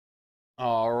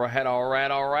All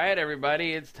right,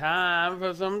 everybody. It's time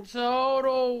for some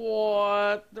Total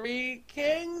War Three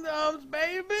Kingdoms,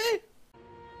 baby!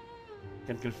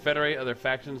 Can confederate other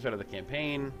factions out of the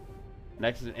campaign.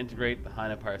 Next is to integrate the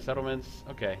Han Empire settlements.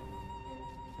 Okay.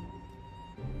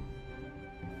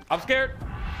 I'm scared!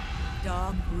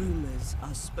 Dark rumors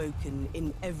are spoken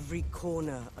in every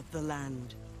corner of the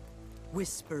land,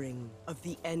 whispering of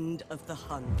the end of the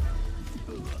Hun.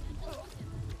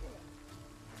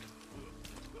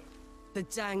 The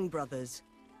Zhang brothers,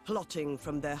 plotting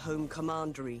from their home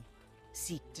commandery,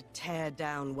 seek to tear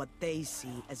down what they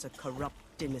see as a corrupt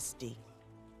dynasty.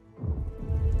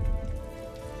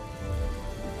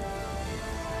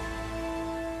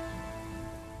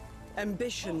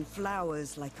 Ambition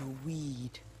flowers like a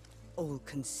weed,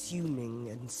 all-consuming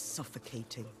and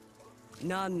suffocating.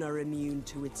 None are immune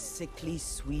to its sickly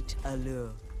sweet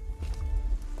allure.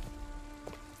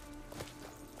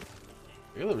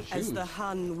 As the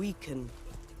Han weaken,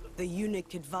 the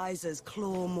eunuch advisors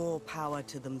claw more power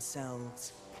to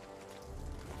themselves.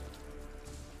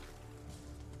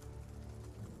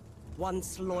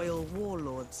 Once loyal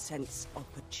warlords sense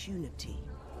opportunity.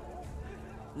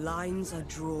 Lines are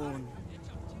drawn,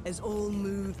 as all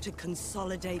move to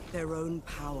consolidate their own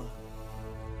power,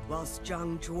 whilst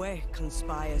Zhang Jue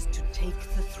conspires to take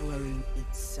the throne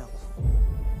itself.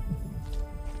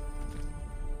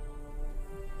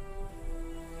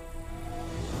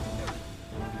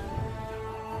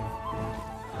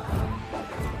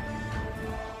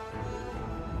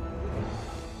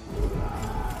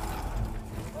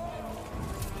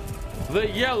 The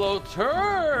Yellow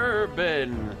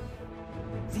Turban!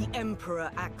 The Emperor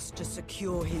acts to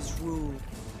secure his rule,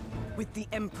 with the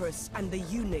Empress and the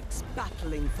eunuchs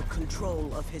battling for control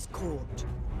of his court.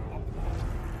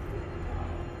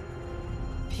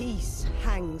 Peace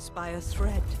hangs by a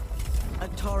thread. A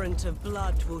torrent of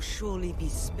blood will surely be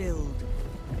spilled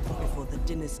before the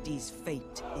dynasty's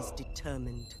fate is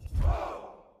determined.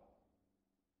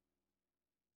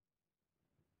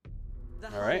 The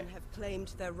Han have claimed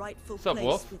their rightful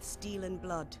place with steel and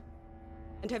blood,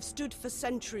 and have stood for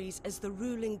centuries as the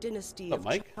ruling dynasty of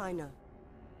China,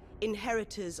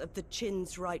 inheritors of the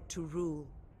Qin's right to rule.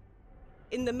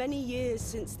 In the many years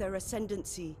since their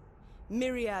ascendancy,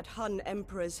 myriad Han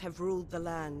emperors have ruled the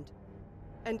land,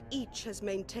 and each has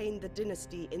maintained the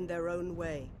dynasty in their own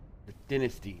way. The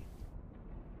dynasty.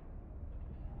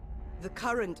 The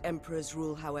current emperor's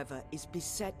rule, however, is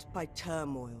beset by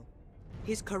turmoil.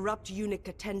 His corrupt eunuch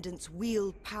attendants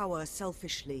wield power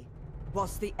selfishly,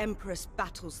 whilst the Empress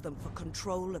battles them for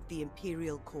control of the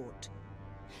Imperial Court.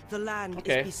 The land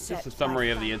is beset. This is a summary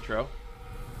of the intro.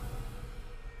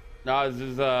 No, this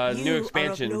is a new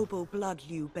expansion. You are of noble blood,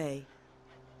 Liu Bei,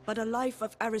 but a life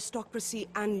of aristocracy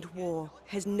and war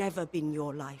has never been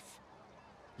your life.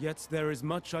 Yet there is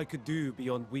much I could do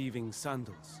beyond weaving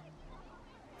sandals.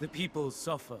 The people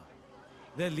suffer.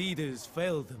 Their leaders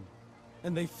fail them,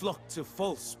 and they flock to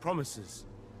false promises.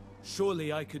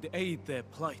 Surely I could aid their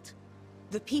plight.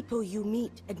 The people you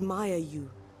meet admire you.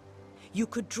 You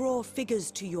could draw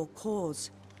figures to your cause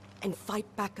and fight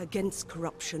back against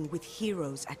corruption with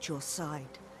heroes at your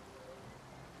side.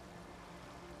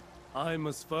 I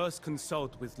must first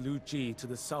consult with Lu Ji to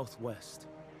the southwest.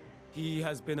 He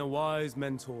has been a wise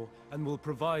mentor and will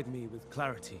provide me with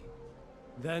clarity.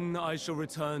 Then I shall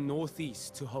return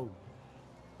northeast to home.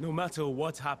 No matter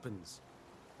what happens,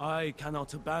 I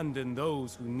cannot abandon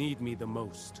those who need me the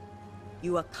most.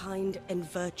 You are kind and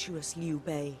virtuous, Liu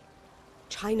Bei.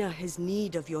 China has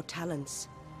need of your talents.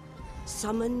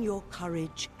 Summon your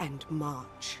courage and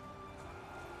march.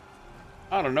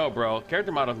 I don't know, bro.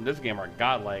 Character models in this game are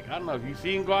godlike. I don't know if you've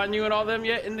seen Guan Yu and all them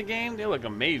yet in the game. They look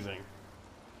amazing.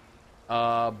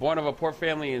 Born of a poor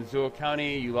family in Zuo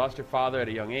County, you lost your father at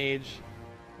a young age.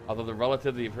 Although the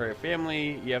relative of the imperial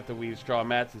family, you have to weave straw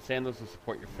mats and sandals to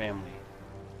support your family.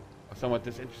 Somewhat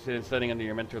disinterested in studying under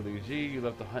your mentor Liu Ji, you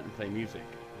love to hunt and play music.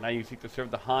 Now you seek to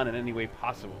serve the Han in any way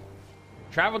possible.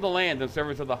 Travel the land in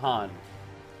service of the Han.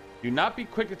 Do not be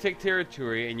quick to take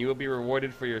territory, and you will be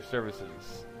rewarded for your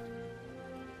services.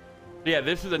 Yeah,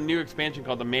 this is a new expansion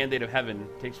called the Mandate of Heaven.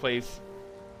 It takes place,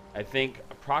 I think,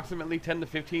 approximately 10 to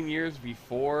 15 years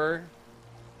before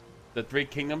the Three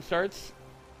Kingdoms starts.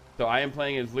 So I am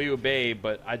playing as Liu Bei,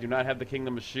 but I do not have the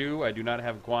Kingdom of Shu. I do not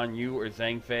have Guan Yu or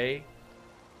Zhang Fei.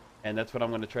 And that's what I'm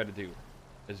going to try to do,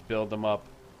 is build them up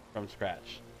from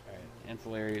scratch. Alright,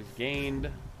 ancillaries gained.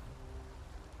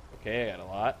 Okay, I got a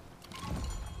lot.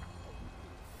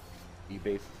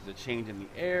 E-base is a change in the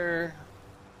air.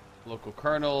 Local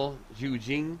Colonel Zhu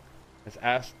Jing has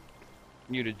asked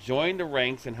you to join the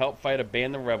ranks and help fight a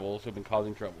band of rebels who have been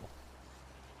causing trouble.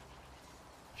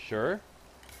 Sure.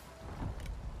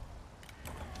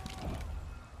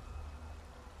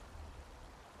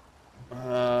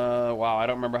 Wow, I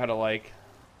don't remember how to like...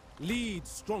 Lead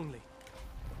strongly.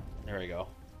 There we go.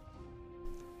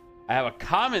 I have a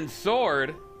common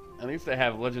sword. At least I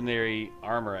have legendary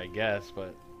armor, I guess,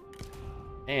 but...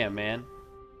 Damn, man.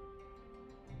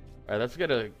 Alright, let's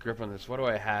get a grip on this. What do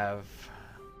I have?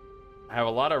 I have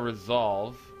a lot of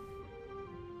resolve.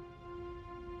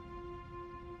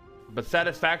 But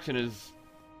satisfaction is...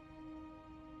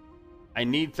 I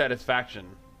need satisfaction.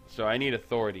 So I need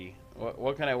authority.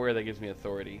 What can I wear that gives me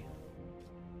authority?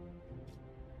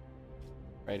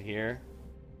 Right here.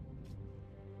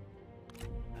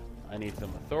 I need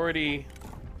some authority.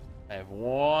 I have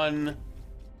one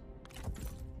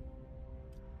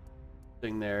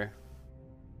thing there.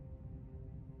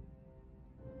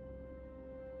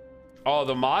 Oh,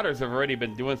 the modders have already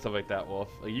been doing stuff like that, Wolf.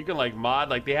 Like, you can like mod,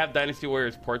 like they have Dynasty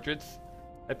Warriors portraits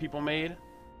that people made.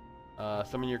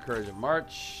 Summon your courage of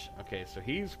march. Okay, so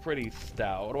he's pretty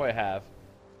stout. What do I have?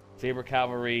 Saber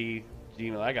cavalry,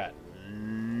 Gmail. I got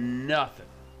nothing.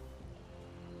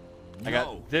 No. I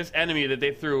got this enemy that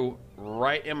they threw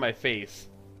right in my face.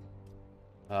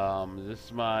 This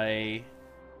is my...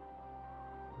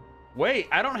 Wait,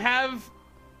 I don't have...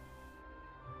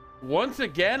 Once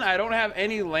again, I don't have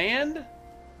any land?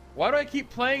 Why do I keep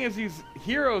playing as these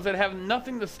heroes that have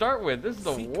nothing to start with? This is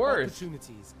the worst.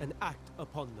 Opportunities and act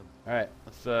upon them. All right,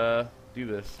 let's do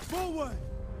this. Forward!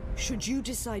 Should you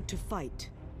decide to fight,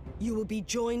 you will be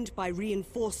joined by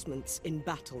reinforcements in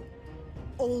battle.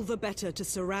 All the better to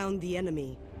surround the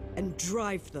enemy and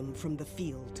drive them from the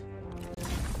field.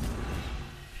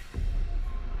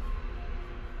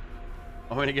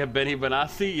 I'm gonna get Benny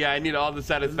Benassi? Yeah, I need all the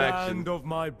satisfaction. The land of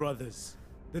my brothers,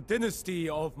 the dynasty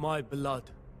of my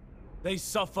blood. They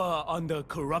suffer under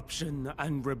corruption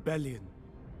and rebellion.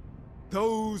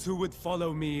 Those who would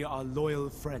follow me are loyal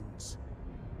friends,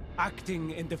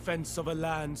 acting in defense of a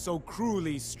land so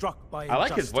cruelly struck by injustice. I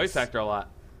like his voice actor a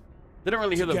lot. Didn't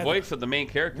really hear the voice of the main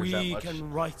characters that much. We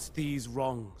can right these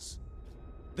wrongs.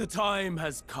 The time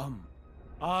has come.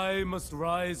 I must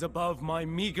rise above my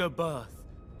meager birth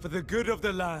for the good of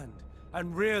the land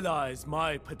and realize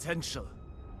my potential.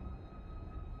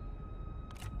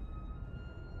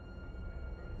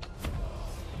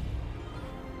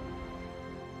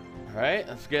 All right,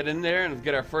 let's get in there and let's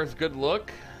get our first good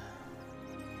look.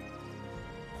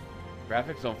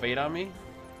 Graphics don't fade on me.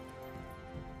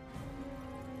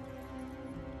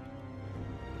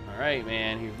 All right,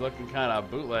 man, he's looking kind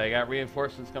of bootleg. I got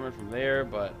reinforcements coming from there,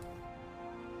 but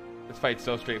this fight's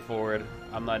so straightforward.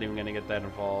 I'm not even gonna get that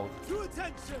involved. To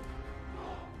attention.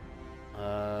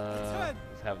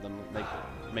 Let's have them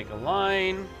make a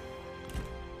line.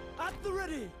 At the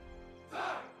ready.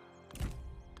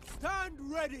 Stand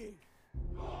ready.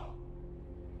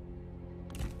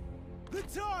 The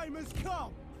time has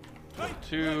come. Go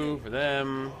 2 for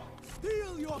them.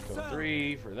 Steel yourself. Go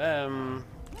 3 for them.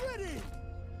 Ready.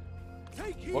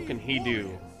 Take What can he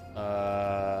do?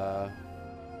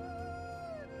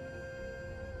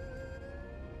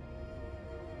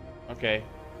 Okay.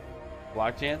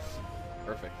 Block chance?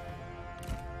 Perfect.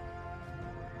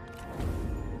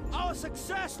 Our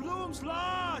success looms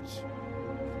large.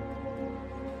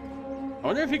 I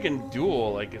wonder if he can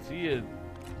duel. Like, is he a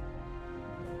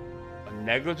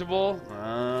negligible? I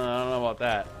don't know about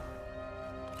that.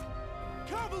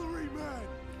 Cavalryman.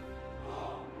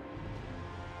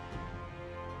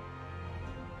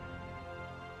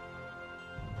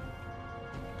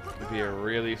 It'd be a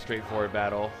really straightforward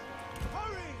battle.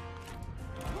 Hurry.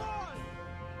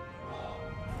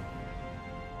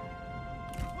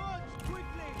 March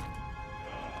quickly.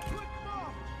 Quick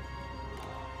march.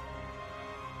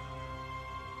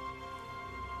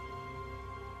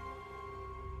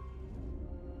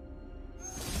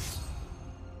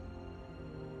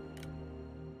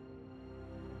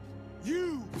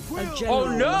 You A will. general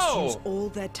Oh, no! must use all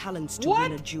their talents to What?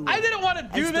 win a duel. I didn't want to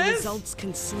do as this! the results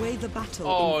can sway the battle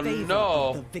Oh, in favor no.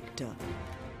 of the victor.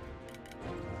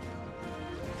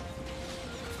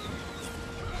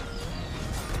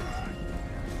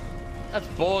 That's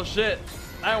bullshit.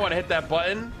 I don't want to hit that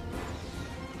button.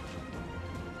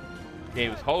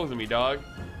 Game's hosing me, dog.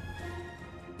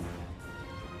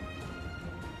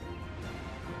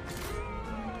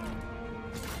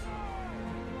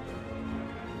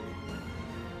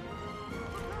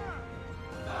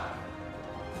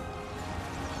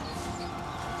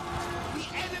 The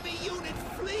enemy unit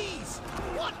flees!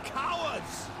 What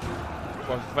cowards! Of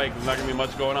course, it's fake. There's not going to be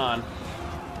much going on.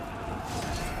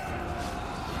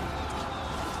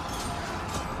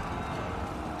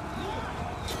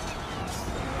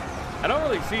 I don't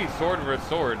really see sword versus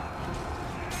sword.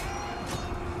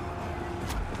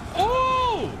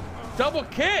 Oh! Double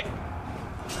kick!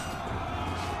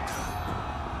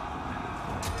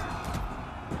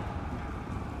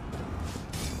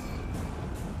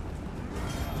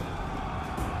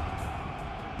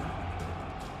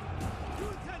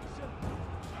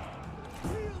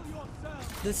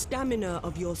 The stamina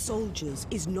of your soldiers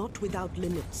is not without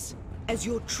limits. As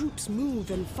your troops move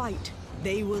and fight,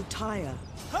 they will tire.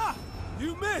 Ha!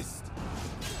 You missed!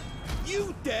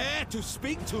 You dare to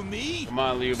speak to me? Come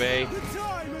on, Liu Bei. The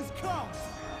time has come!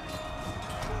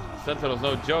 Sentinel's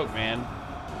no joke, man.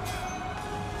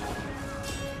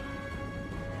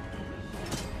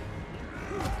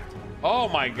 Oh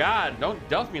my god, don't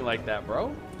duff me like that,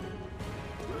 bro.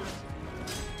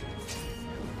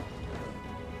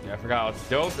 Yeah, I forgot how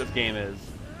dope this game is.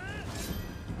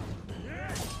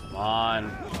 Come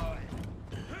on.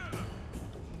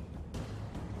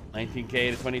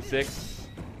 19k to 26.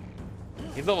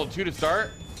 He's level 2 to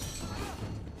start.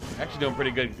 Actually doing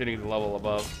pretty good considering he's a level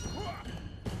above.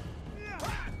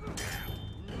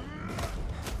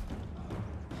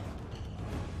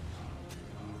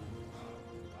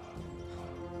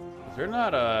 Is there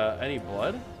not any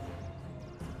blood?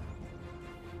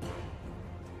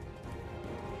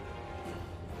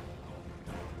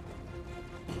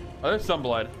 Oh, there's some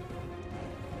blood.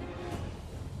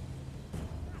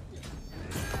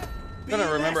 I'm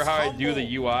gonna remember how I do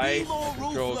the UI.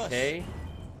 Control K.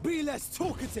 Be less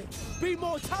talkative. Be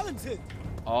more talented.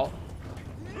 Alt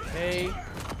K.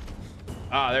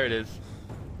 Ah, there it is.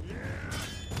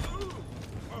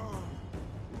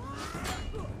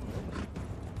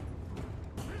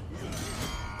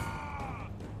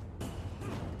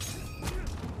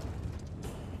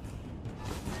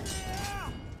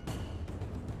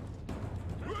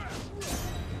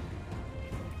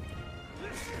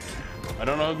 I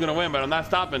don't know who's gonna win, but I'm not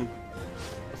stopping.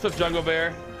 What's up, Jungle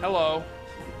Bear? Hello.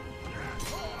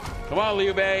 Come on,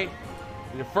 Liu Bei.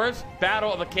 Your first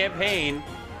battle of the campaign.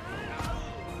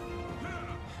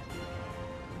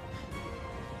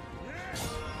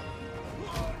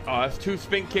 Oh, that's 2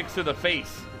 spin kicks to the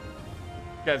face.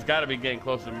 You guys gotta be getting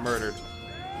close to murdered.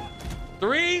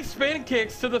 3 spin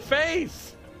kicks to the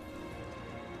face.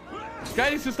 This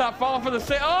guy needs to stop falling for the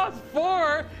same. Oh, it's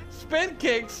 4 spin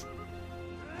kicks.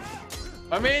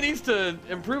 My man needs to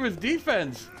improve his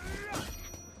defense.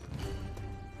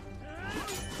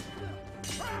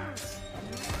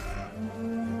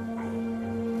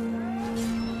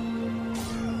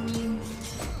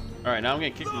 All right, now I'm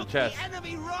getting kicked in the chest. The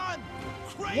enemy run!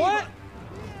 What?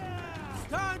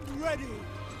 Stand ready.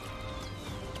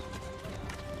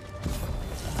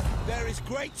 There is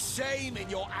great shame in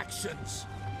your actions.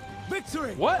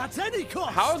 Victory. What? At any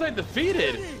cost. How was I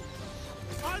defeated? Ready.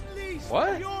 Unleash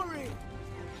What? fury.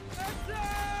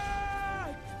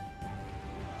 Attack!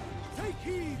 Take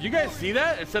heed. You guys see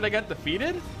that? It said I got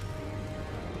defeated?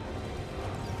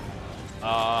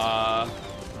 At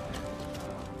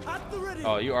the ready.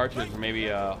 Oh, you archers maybe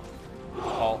halt.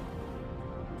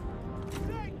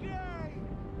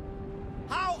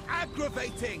 How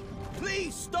aggravating!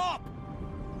 Please stop!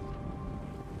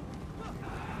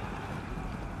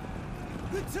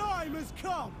 The time has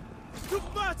come to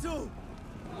battle.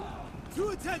 To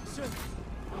attention.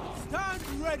 Stand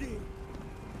ready.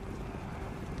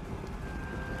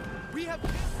 We have.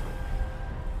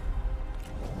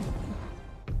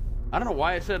 I don't know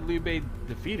why I said Liu Bei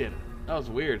defeated. That was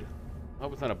weird. I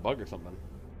hope it's not a bug or something.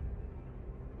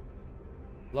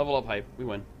 Level up hype. We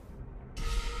win.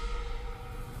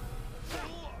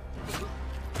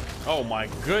 Oh my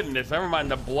goodness. Never mind.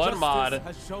 The blood mod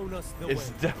has shown us the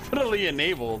is way. definitely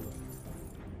enabled.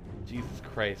 Jesus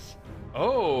Christ.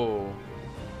 Oh.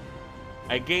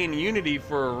 I gain unity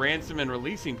for ransom and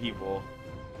releasing people.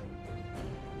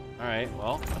 Alright,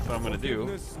 well, that's what I'm gonna do.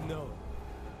 Forgiveness, no.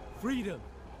 Freedom,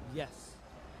 yes.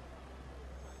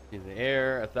 In the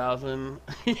air, 1,000.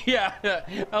 Yeah,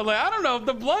 I was like, I don't know if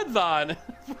the blood's on.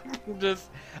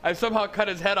 I somehow cut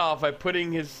his head off by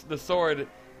putting the sword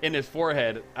in his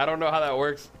forehead. I don't know how that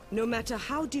works. No matter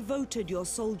how devoted your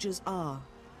soldiers are,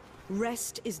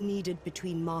 rest is needed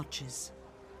between marches.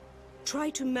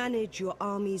 Try to manage your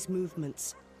army's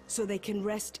movements so they can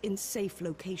rest in safe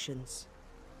locations.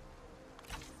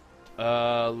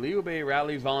 Liu Bei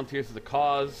rallies volunteers to the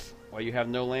cause. While you have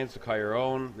no lands to call your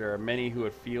own, there are many who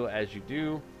would feel as you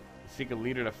do. Seek a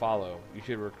leader to follow. You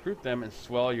should recruit them and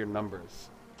swell your numbers.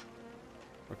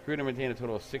 Recruit and maintain a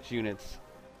total of 6 units.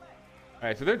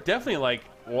 Alright, so they're definitely like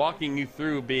walking you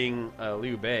through being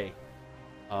Liu Bei.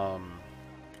 I'm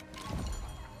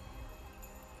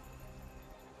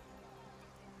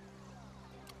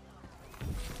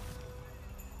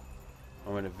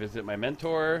going to visit my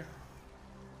mentor.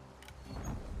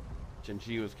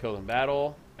 Jinji was killed in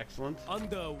battle. Excellent.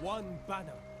 Under one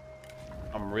banner.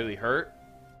 I'm really hurt.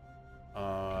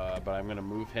 But I'm going to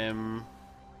move him.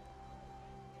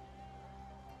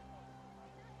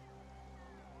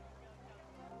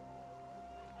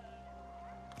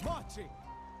 Marching.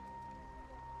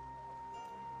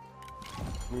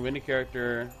 Move any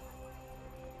character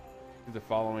to the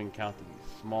following counties.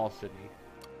 Small city.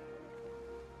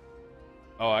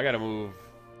 Oh, I gotta move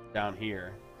down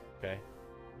here. Okay.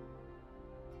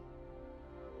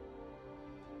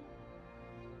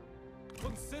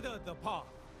 Consider the path.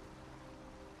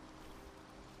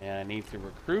 And I need to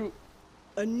recruit.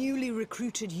 A newly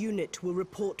recruited unit will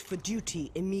report for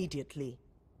duty immediately,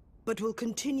 but will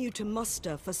continue to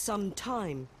muster for some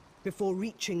time before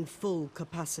reaching full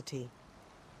capacity.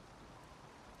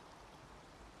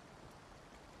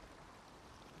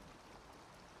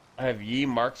 I have Yi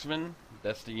Marksman.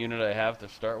 That's the unit I have to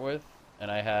start with.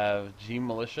 And I have G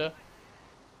Militia.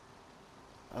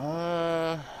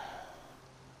 I'll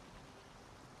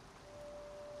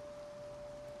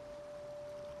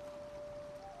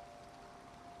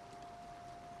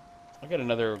get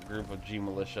another group of G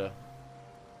Militia.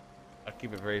 I'll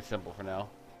keep it very simple for now.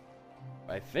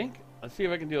 I think, let's see if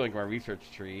I can do like my research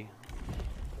tree.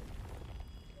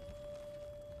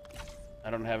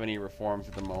 I don't have any reforms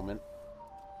at the moment.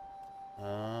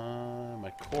 My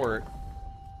court.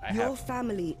 Your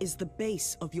family is the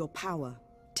base of your power.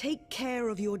 Take care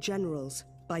of your generals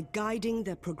by guiding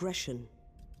their progression.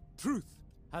 Truth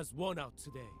has won out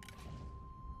today.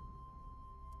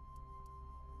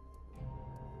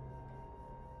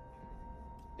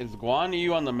 Is Guan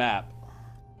Yu on the map?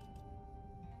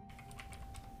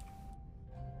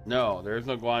 No, there is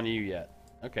no Guan Yu yet.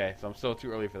 Okay, so I'm still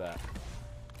too early for that.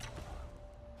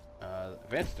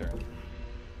 Advanced turn.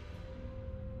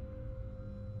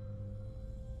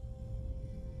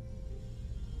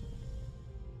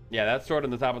 Yeah, that sword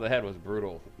on the top of the head was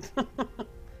brutal.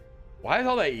 Why is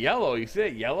all that yellow? You see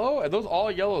that yellow? Are those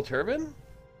all yellow turban?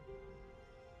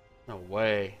 No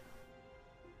way.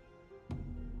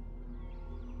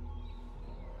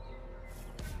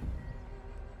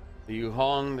 The Yu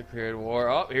Hong declared war.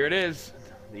 Oh, here it is.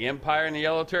 The Empire and the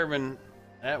Yellow Turban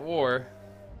at war.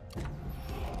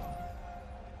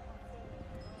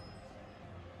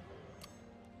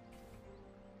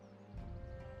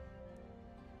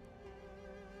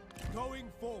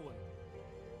 Going forward.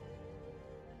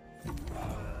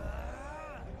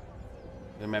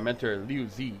 Then my mentor Liu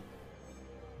Zi.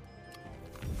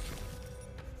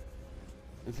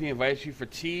 As he invites you for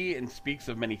tea and speaks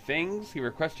of many things, he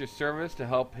requests your service to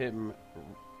help him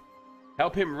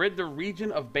rid the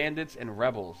region of bandits and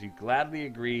rebels. You gladly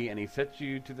agree, and he sets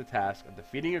you to the task of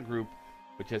defeating a group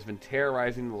which has been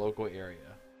terrorizing the local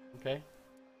area. Okay.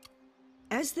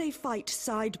 As they fight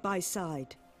side by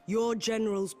side, your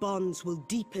generals' bonds will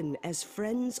deepen as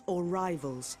friends or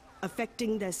rivals,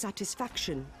 affecting their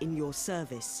satisfaction in your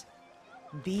service.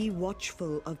 Be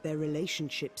watchful of their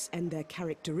relationships and their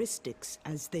characteristics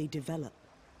as they develop.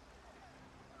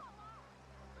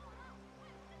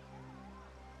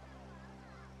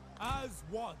 As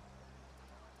one.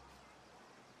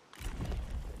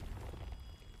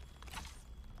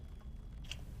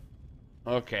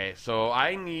 Okay, so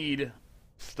I need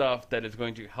stuff that is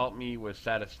going to help me with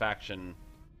satisfaction,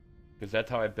 because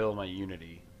that's how I build my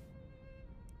unity.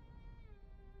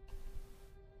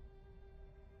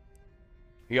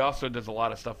 He also does a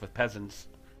lot of stuff with peasants,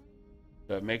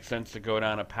 so it makes sense to go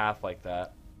down a path like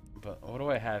that. But what do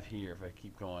I have here if I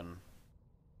keep going?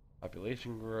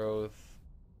 Population growth.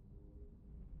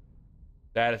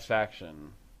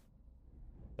 Satisfaction.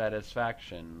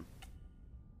 Satisfaction.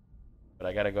 But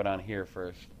I gotta go down here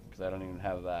first, because I don't even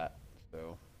have that.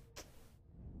 So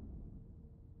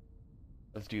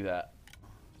let's do that.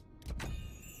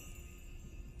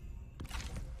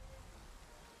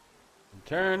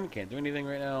 Turn, can't do anything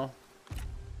right now.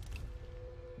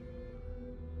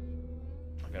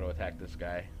 I gotta attack this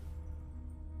guy.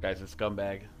 Guy's a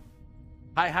scumbag.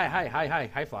 Hi,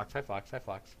 Phlox, hi, Phlox, hi,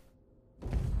 Phlox.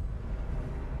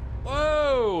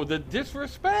 Whoa, the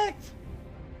disrespect!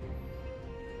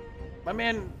 My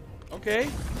man, okay.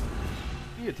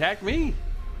 He attacked me.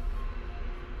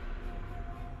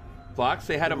 Phlox,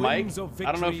 they had a mic.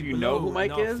 I don't know if you know who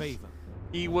Mike is. Favor.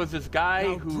 He was this guy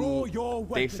who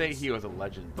they say he was a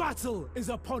legend. Battle is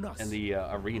upon us. In the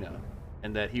arena,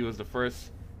 and that he was the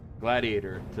first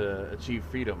gladiator to achieve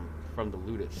freedom from the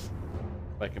ludus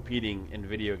by competing in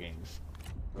video games.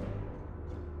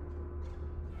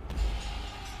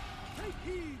 Take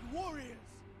heed, warriors!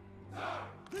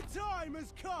 The time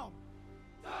has come!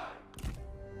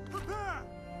 Prepare!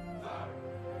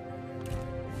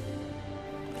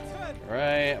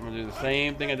 Alright, I'm gonna do the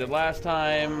same thing I did last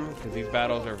time, because these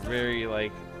battles are very,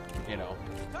 like, you know,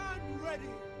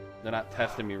 they're not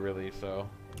testing me really, so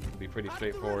it'll be pretty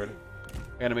straightforward.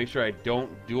 I gotta make sure I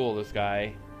don't duel this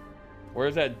guy.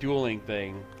 Where's that dueling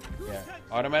thing? Yeah,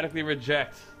 automatically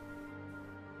reject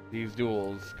these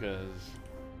duels, because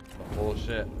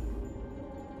Bullshit.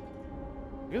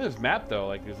 Look at this map though,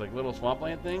 like these like little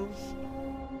swampland things.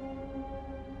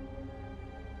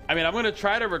 I mean, I'm gonna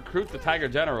try to recruit the Tiger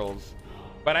Generals,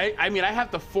 but I mean, I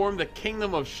have to form the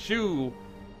Kingdom of Shu.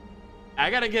 I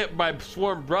gotta get my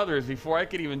sworn brothers before I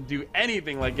could even do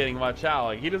anything like getting Ma Chao.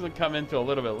 Like, he doesn't come into a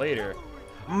little bit later.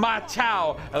 Ma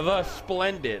Chao the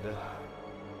Splendid.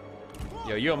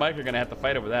 Yo, you and Mike are gonna have to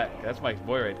fight over that. That's Mike's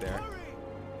boy right there.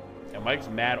 And Mike's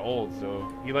mad old,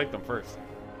 so he liked them first.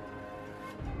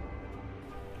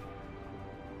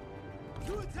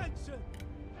 To attention!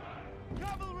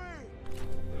 Cavalry!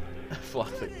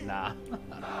 Flock's like, nah.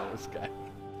 This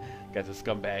guy's a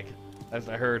scumbag. As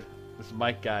I heard, this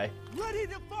Mike guy. Ready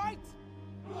to fight?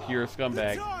 Pure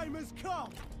scumbag. The time has come!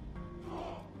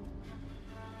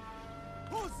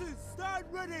 Horses, stand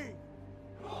ready!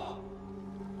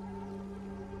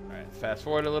 Alright, fast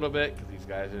forward a little bit, because these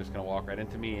guys are just going to walk right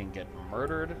into me and get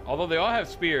murdered. Although they all have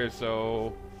spears,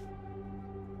 so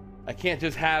I can't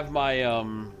just have my,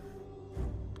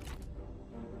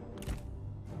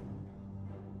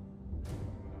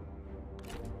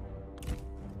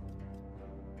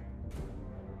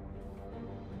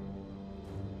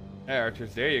 Hey,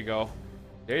 archers, there you go.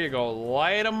 There you go.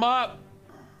 Light them up!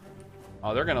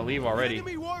 Oh, they're going to leave already.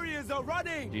 Enemy warriors are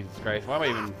running! Jesus Christ, why am I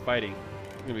even fighting?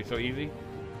 It's going to be so easy.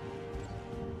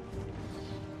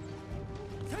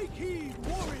 Take heed,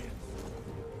 warriors!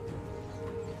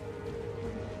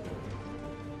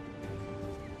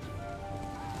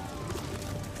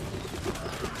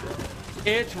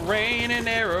 It's raining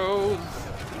arrows.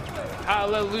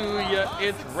 Hallelujah,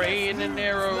 it's raining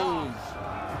arrows.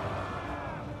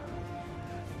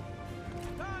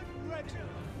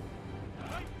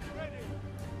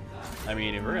 I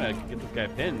mean, if we're gonna get this guy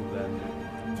pinned, then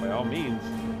by all means.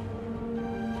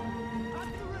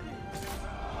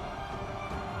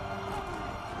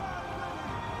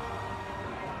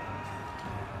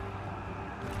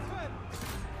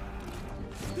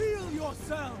 Steel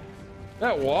yourself!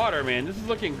 That water, man, this is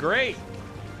looking great.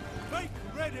 Make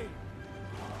ready!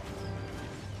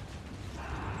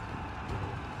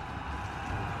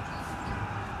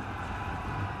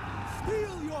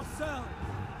 Steel yourself!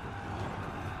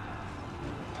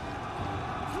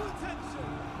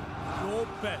 Your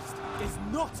best is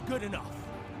not good enough.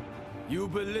 You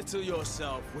belittle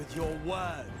yourself with your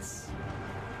words.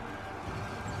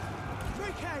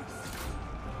 Make haste!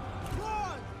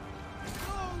 Run!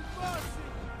 No mercy!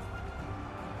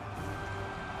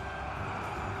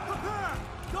 Prepare!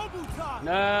 Double time!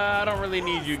 Nah, I don't really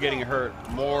need you getting hurt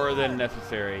more than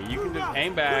necessary. You can just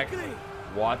hang back,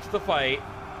 watch the fight,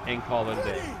 and call it a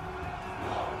day.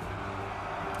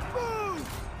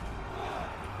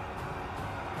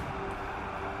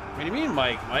 What do you mean,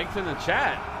 Mike? Mike's in the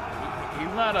chat. He's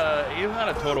not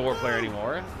a Total War player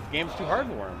anymore. This game's too hard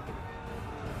for him.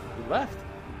 He left.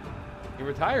 He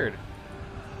retired.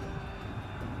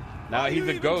 Now he's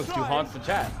a ghost who haunts the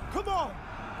chat. Come on!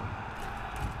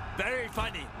 Very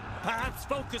funny. Perhaps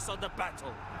focus on the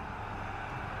battle.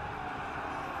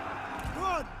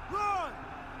 Run! Run!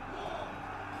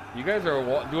 You guys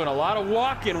are doing a lot of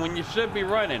walking when you should be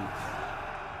running.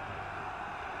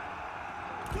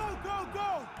 Go, go,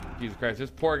 go! Jesus Christ, this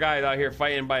poor guy's out here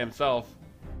fighting by himself.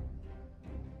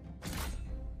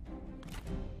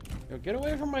 Yo, get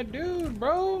away from my dude,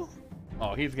 bro.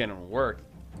 Oh, he's getting worked.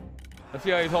 Let's see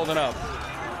how he's holding up.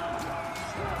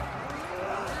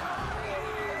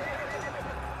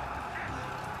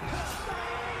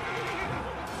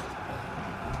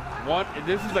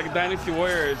 This is like Dynasty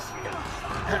Warriors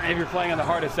if you're playing on the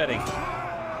hardest setting. Go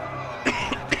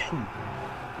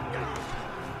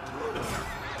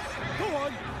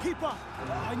on, keep up.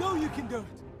 I know you can do it.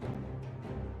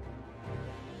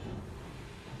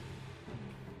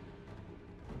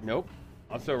 Nope.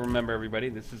 Also remember, everybody,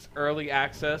 this is early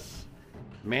access.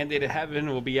 Mandated Heaven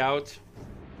will be out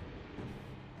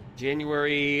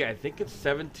January, I think it's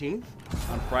 17th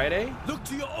on Friday. Look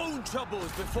to your own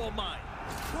troubles before mine.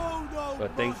 No,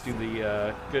 But thanks to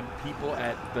the good people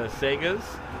at the Segas.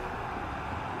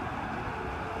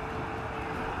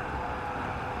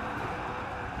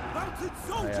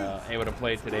 I able to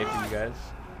play today for you guys.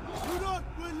 Do not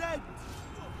relent.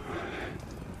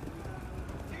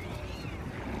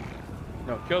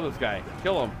 No, kill this guy.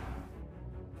 Kill him.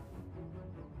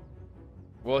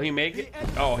 Will he make it?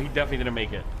 Oh, he definitely didn't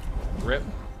make it. Rip.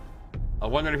 I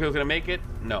wondered if he was gonna make it.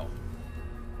 No.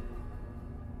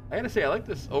 I gotta say, I like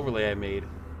this overlay I made.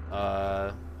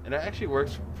 And it actually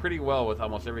works pretty well with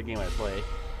almost every game I play.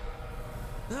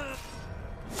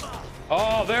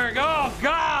 Oh, there we go. Oh,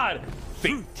 God!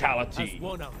 Fatality.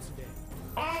 One out today.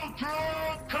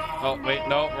 Oh, wait,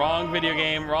 no. Wrong video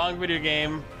game. Wrong video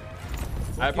game.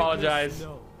 I apologize.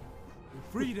 No.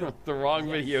 Freedom. The wrong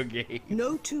video game.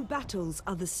 No two battles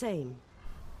are the same.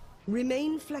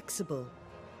 Remain flexible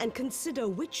and consider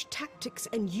which tactics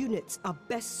and units are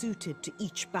best suited to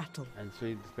each battle. And so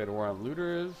you declare war on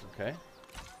looters. Okay.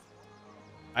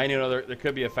 I know there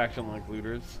could be a faction like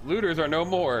looters. Looters are no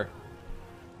more.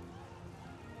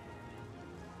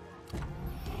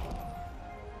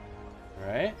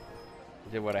 Alright.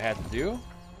 Did what I had to do.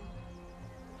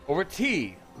 Over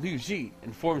T, Liu Ji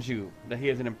informs you that he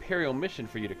has an imperial mission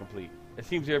for you to complete. It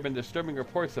seems there have been disturbing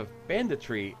reports of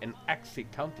banditry in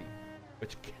Axie County,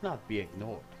 which cannot be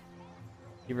ignored.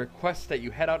 He requests that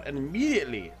you head out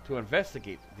immediately to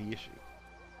investigate the issue.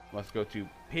 You must go to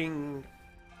Pingwon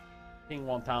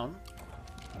Town.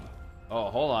 Oh,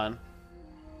 hold on.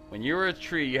 When you were a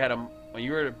tree, when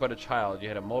you were but a child, you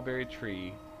had a mulberry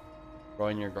tree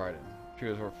growing in your garden. The tree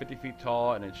was over 50 feet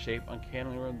tall and its shape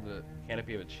uncannily resembled the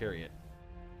canopy of a chariot.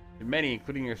 To many,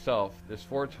 including yourself, this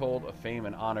foretold of fame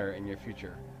and honor in your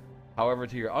future. However,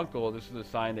 to your uncle, this was a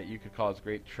sign that you could cause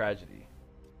great tragedy.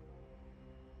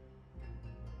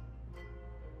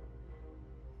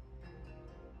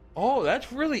 Oh,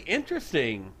 that's really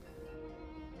interesting.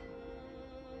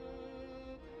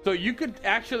 So you could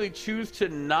actually choose to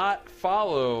not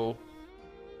follow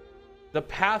the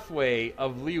pathway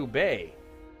of Liu Bei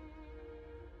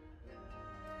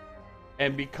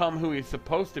and become who he's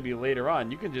supposed to be later on.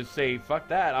 You can just say, fuck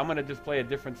that, I'm gonna just play a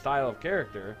different style of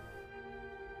character.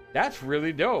 That's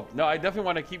really dope. No, I definitely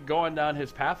want to keep going down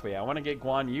his pathway. I want to get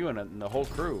Guan Yu and the whole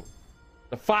crew.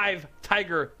 The 5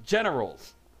 Tiger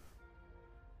Generals.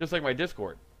 Just like my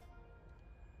Discord.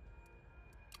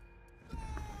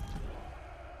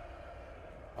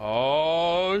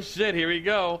 Oh shit, here we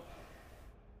go.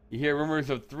 You hear rumors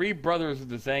of 3 brothers of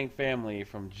the Zhang family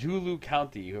from Julu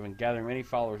County who have been gathering many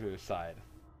followers to their side.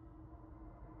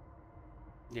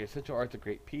 The essential arts of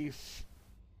great peace.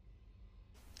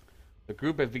 The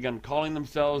group has begun calling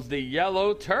themselves the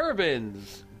Yellow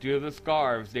Turbans due to the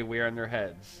scarves they wear on their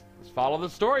heads. Let's follow the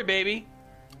story, baby.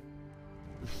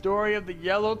 The story of the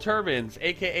Yellow Turbans,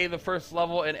 aka the first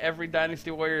level in every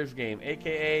Dynasty Warriors game,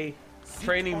 aka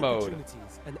training mode.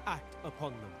 And act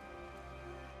upon them.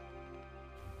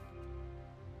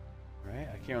 Alright,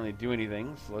 I can't really do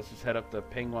anything, so let's just head up to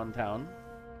Penguin Town.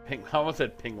 I almost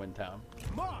said Penguin Town.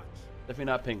 March. Definitely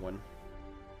not Penguin.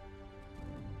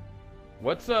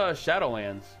 What's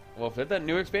Shadowlands? Well, is that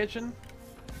new expansion?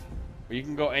 Where you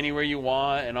can go anywhere you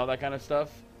want and all that kind of stuff?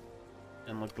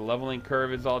 And like the leveling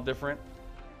curve is all different?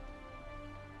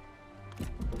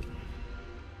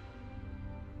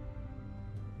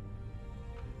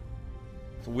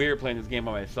 It's weird playing this game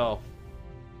by myself.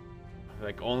 I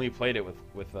like only played it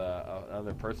with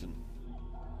another person.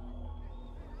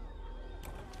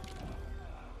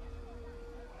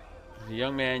 As a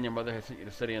young man, your mother has sent you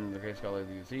to study under the great scholar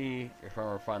Liu Zi. Your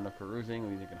father was fond of carousing,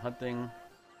 music, and hunting.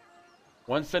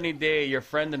 One sunny day, your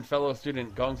friend and fellow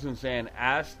student Gong Sun San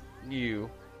asked you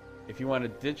if you want to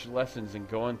ditch lessons and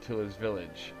go into his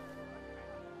village.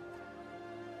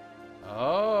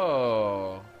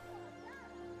 Oh.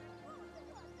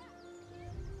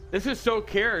 This is so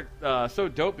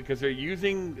dope because they're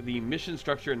using the mission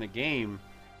structure in the game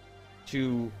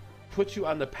to put you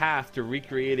on the path to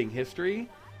recreating history,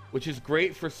 which is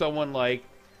great for someone like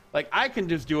I can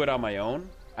just do it on my own.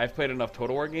 I've played enough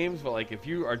Total War games, but like if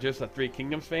you are just a Three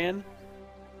Kingdoms fan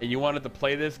and you wanted to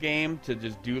play this game to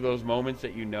just do those moments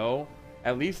that you know,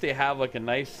 at least they have like a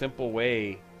nice simple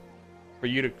way for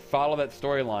you to follow that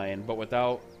storyline, but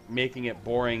without making it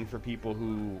boring for people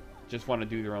who just want to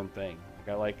do their own thing.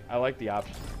 I like the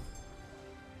option.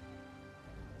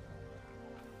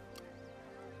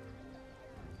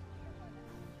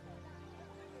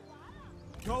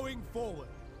 Going forward.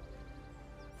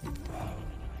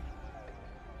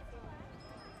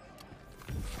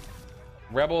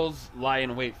 Rebels lie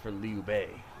in wait for Liu Bei.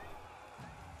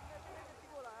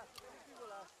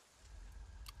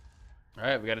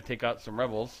 Alright, we gotta take out some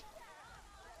rebels.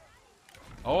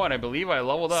 Oh, and I believe I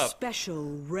leveled up.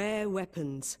 Special rare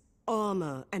weapons,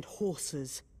 armor, and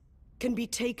horses can be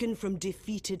taken from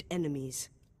defeated enemies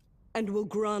and will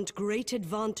grant great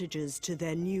advantages to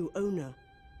their new owner,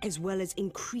 as well as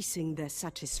increasing their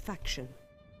satisfaction.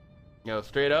 You know,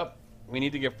 straight up, we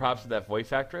need to give props to that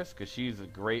voice actress because she's a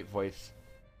great voice.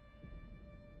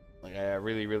 Like, I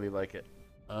really, really like it.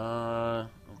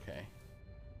 Okay.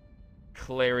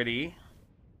 Clarity.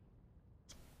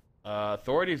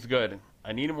 Authority's good.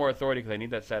 I need more authority because I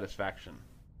need that satisfaction.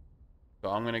 So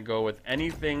I'm going to go with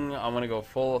anything. I'm going to go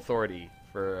full authority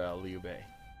for Liu Bei.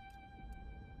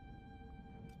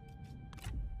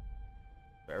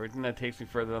 So everything that takes me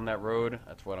further on that road,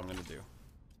 that's what I'm going to do.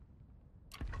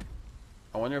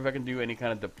 I wonder if I can do any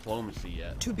kind of diplomacy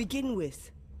yet. To begin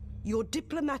with, your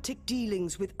diplomatic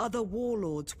dealings with other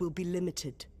warlords will be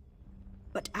limited.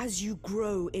 But as you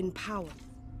grow in power...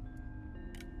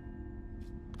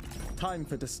 Time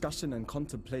for discussion and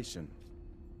contemplation.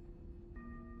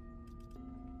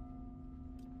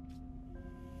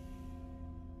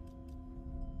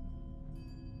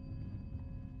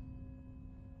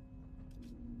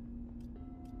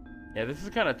 Yeah, this is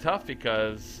kind of tough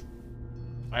because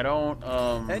I don't,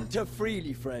 Enter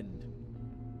freely, friend.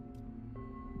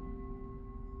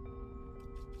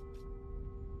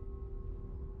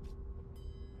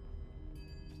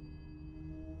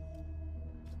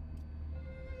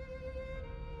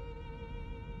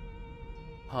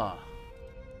 Huh.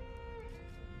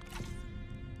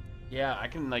 Yeah, I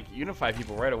can, like, unify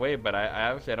people right away, but I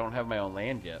obviously I don't have my own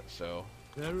land yet, so...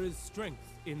 There is strength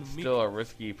in me. Still a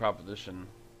risky proposition.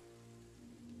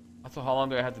 Also, how long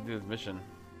do I have to do this mission?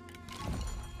 I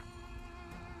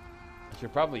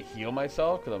should probably heal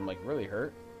myself, because I'm, like, really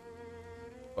hurt.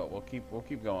 But we'll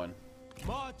keep going.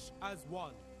 March as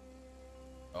one.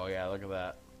 Oh yeah, look at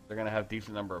that. They're gonna have a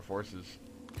decent number of forces.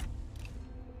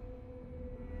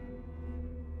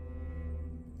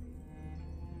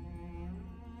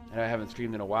 And I haven't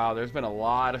streamed in a while. There's been a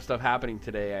lot of stuff happening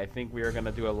today. I think we are going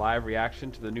to do a live reaction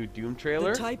to the new Doom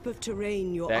trailer. The type of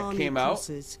terrain your army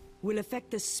crosses will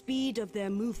affect the speed of their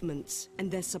movements and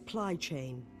their supply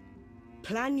chain.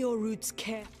 Plan your routes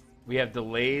carefully. We have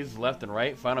delays left and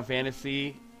right. Final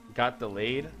Fantasy got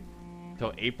delayed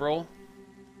till April.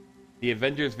 The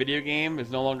Avengers video game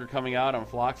is no longer coming out on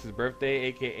Phlox's birthday,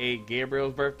 aka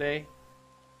Gabriel's birthday.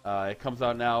 It comes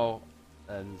out now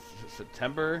in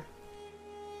September.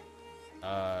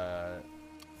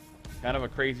 Kind of a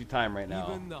crazy time right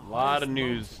now. A lot of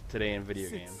news today in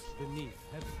video games.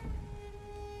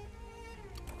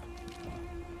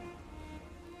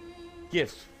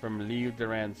 Gifts from Liu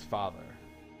Duran's father.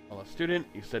 While a student,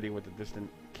 you study with a distant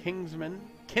kinsman,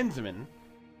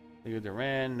 Liu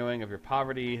Duran, knowing of your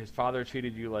poverty, his father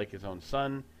treated you like his own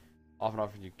son, often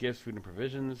offered you gifts, food, and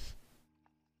provisions.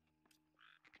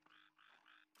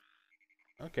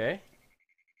 Okay.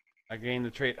 I gained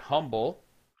the trait humble.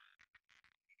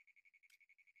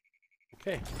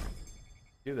 Okay.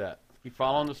 Do that. Keep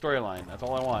following the storyline. That's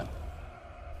all I want.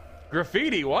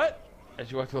 Graffiti, what?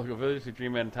 As you walk to the local village, you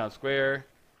dream in town square.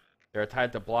 They are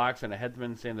tied to blocks and a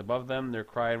headsman stands above them. Their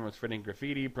cry was spreading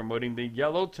graffiti, promoting the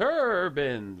yellow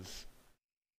turbans.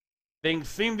 Things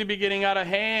seem to be getting out of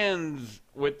hands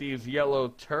with these yellow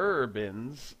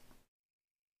turbans.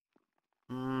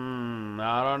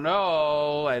 I don't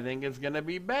know. I think it's gonna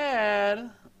be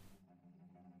bad.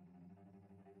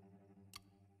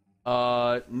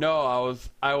 No,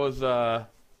 I was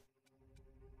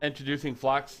introducing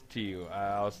Phlox to you.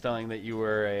 I was telling that you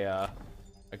were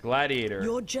a gladiator.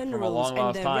 Your generals from a long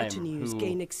and their time retinues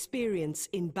gain experience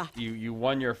in battle. You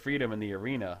won your freedom in the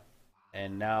arena,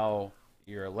 and now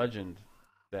you're a legend.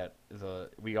 That is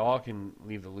we all can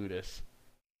leave the Ludus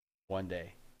one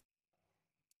day.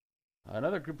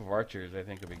 Another group of archers I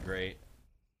think would be great.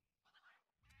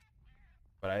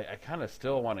 But I kind of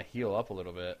still want to heal up a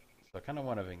little bit. So I kind of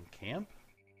want to encamp.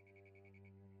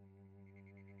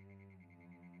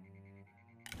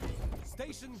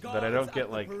 Station So that I don't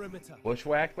get like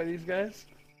bushwhacked by these guys.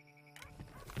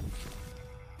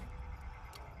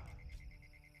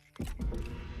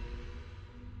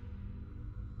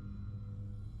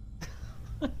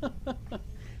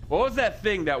 What was that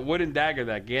thing, that wooden dagger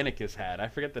that Gannicus had? I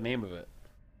forget the name of it.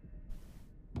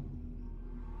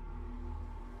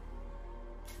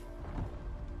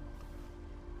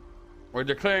 We're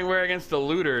declaring war against the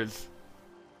looters.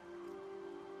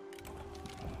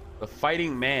 The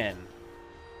fighting man.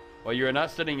 While you are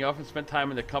not studying, you often spend time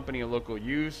in the company of local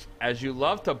youths. As you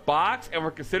love to box and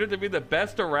were considered to be the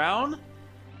best around.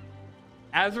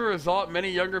 As a result, many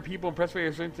younger people impressed by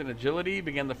your strength and agility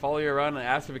began to follow you around and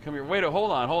asked to become your... Wait, hold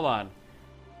on.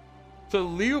 So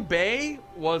Liu Bei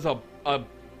was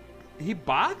he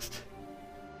boxed?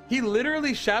 He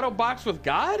literally shadow boxed with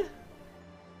God?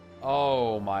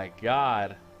 Oh my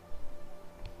God.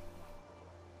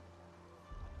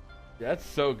 That's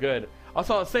so good.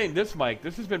 Also, I was saying this, Mike,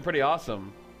 this has been pretty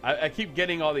awesome. I keep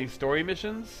getting all these story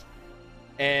missions,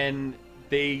 and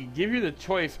they give you the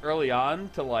choice early on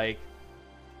to like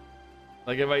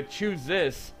if I choose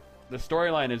this, the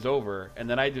storyline is over, and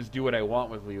then I just do what I want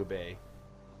with Liu Bei.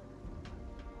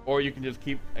 Or you can just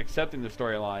keep accepting the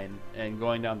storyline and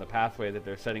going down the pathway that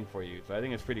they're setting for you. So I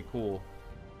think it's pretty cool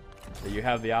that you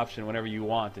have the option whenever you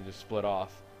want to just split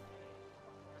off.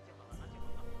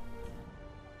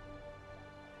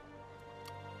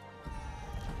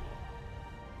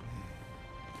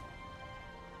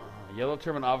 Yellow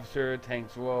Turban officer Tang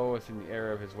Zuo has seen the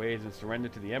error of his ways and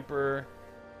surrendered to the Emperor.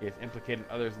 He has implicated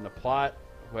others in the plot,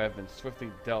 who have been swiftly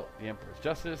dealt the Emperor's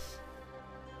justice.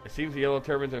 It seems the Yellow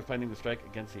Turbans are planning to strike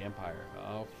against the Empire.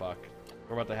 Oh, fuck.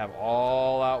 We're about to have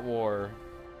all-out war.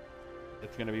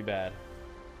 It's gonna be bad.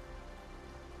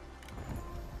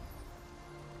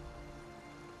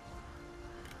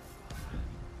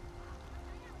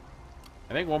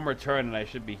 I think one more turn and I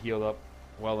should be healed up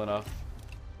well enough.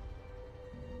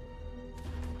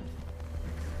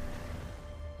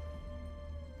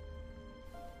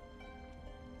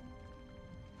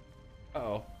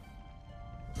 Uh-oh.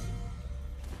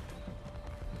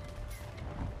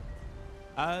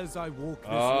 As I walk this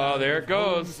land there it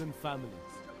goes. Homes and families,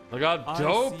 Look how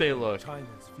dope they look.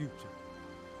 China's future.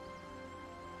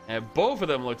 And both of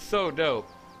them look so dope.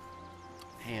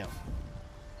 Damn.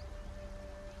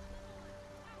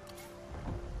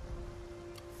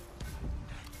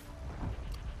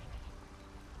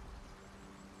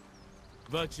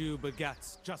 Virtue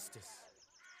begats justice.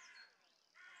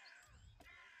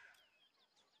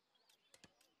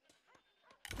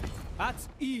 At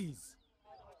ease.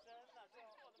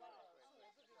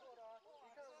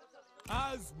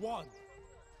 As one.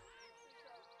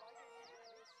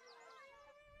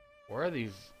 Where are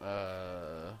these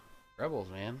rebels,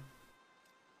 man?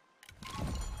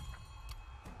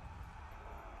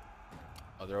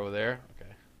 Oh, they're over there?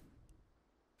 Okay.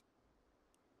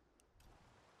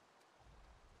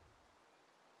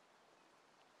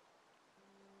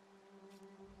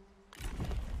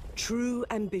 True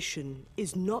ambition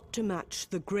is not to match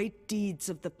the great deeds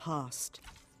of the past.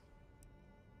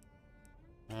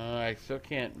 I still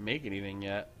can't make anything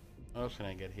yet. What else can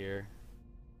I get here?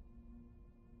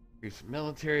 Increase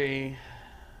military.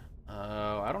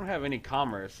 I don't have any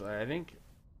commerce. I think.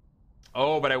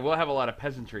 Oh, but I will have a lot of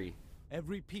peasantry.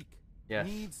 Every peak yes.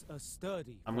 needs a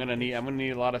sturdy. I'm gonna need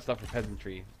a lot of stuff for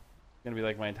peasantry. It's gonna be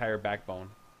like my entire backbone.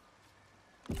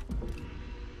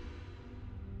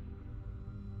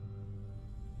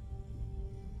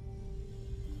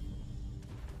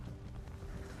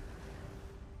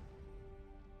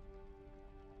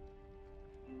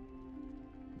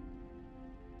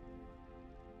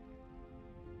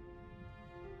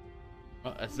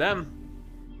 Well, that's them.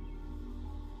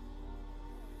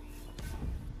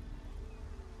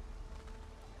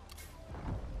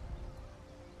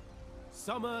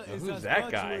 Summer is who's as that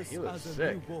guy? virtuous He looks as a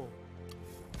sick. newborn.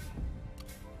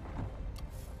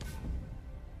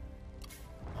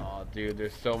 Oh, dude,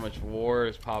 there's so much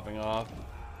wars popping off.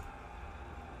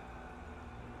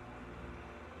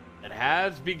 It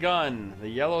has begun. The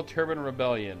Yellow Turban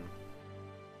Rebellion.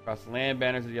 Across the land,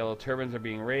 banners of the Yellow Turbans are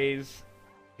being raised,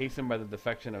 hastened by the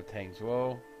defection of Tang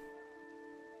Zuo.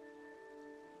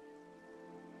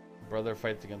 Brother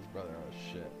fights against brother. Oh,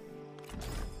 shit.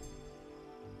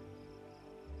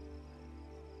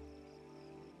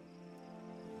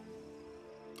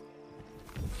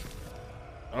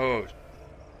 Oh,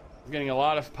 I'm getting a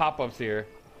lot of pop-ups here.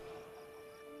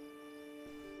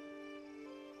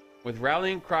 With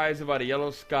rallying cries about a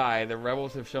yellow sky, the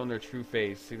rebels have shown their true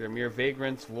face. They're mere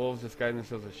vagrants, wolves disguising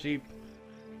themselves as sheep,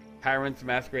 tyrants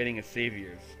masquerading as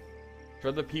saviors.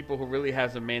 For the people who really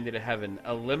has a mandate of heaven,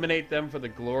 eliminate them for the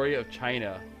glory of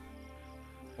China.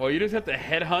 Well, you just have to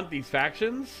headhunt these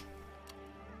factions?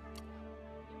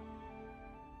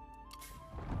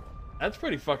 That's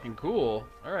pretty fucking cool.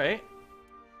 Alright.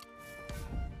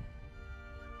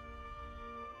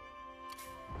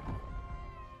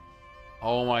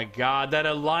 Oh my god, that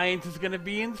alliance is gonna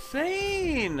be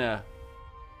insane!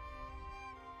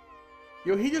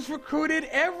 Yo, he just recruited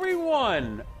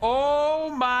everyone!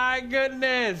 Oh my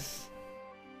goodness!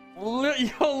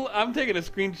 Yo, I'm taking a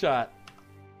screenshot.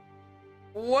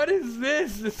 What is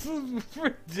this? This is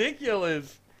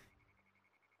ridiculous.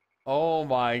 Oh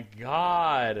my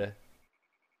god.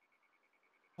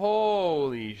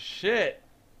 Holy shit.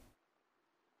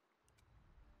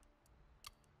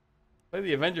 Play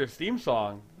the Avengers theme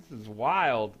song. This is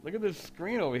wild. Look at this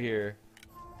screen over here.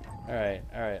 Alright,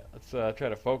 alright. Let's try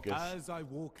to focus. As I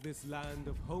walk this land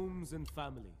of homes and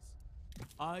families,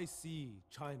 I see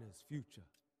China's future.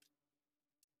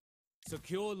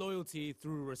 Secure loyalty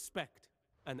through respect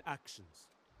and actions.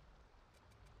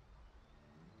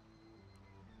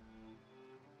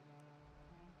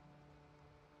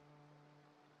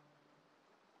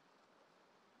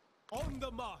 On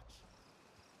the march!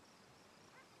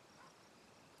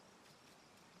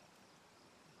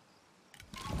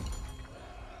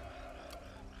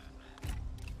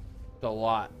 It's a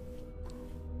lot.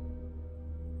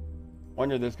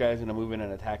 Wonder this guy's gonna move in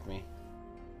and attack me.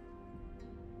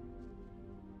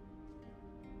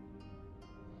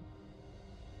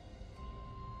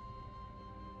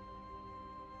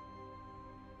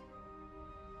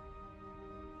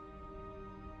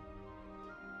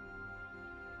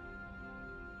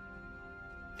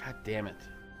 God damn it.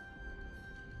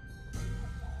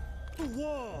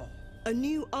 War. A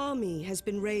new army has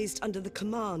been raised under the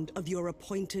command of your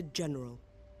appointed general.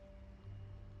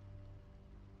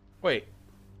 Wait.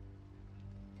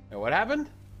 Wait, what happened?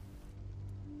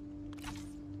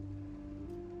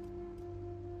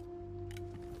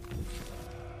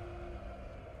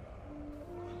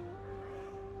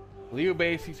 Liu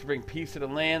Bei seeks to bring peace to the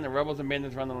land. The rebels and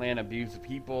bandits around the land abuse the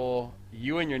people.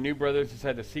 You and your new brothers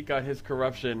decide to seek out his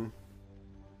corruption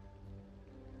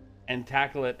and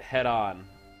tackle it head on.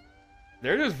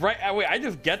 They're just right. Wait, I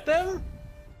just get them?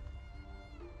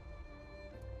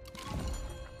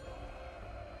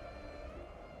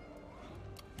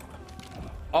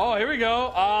 Oh, here we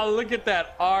go. Oh, look at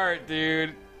that art,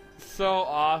 dude. So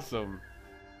awesome.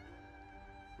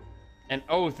 An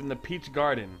oath in the Peach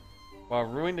Garden. While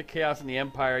ruining the chaos in the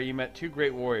Empire, you met two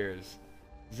great warriors.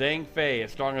 Zhang Fei,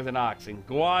 as strong as an ox, and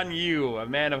Guan Yu, a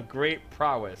man of great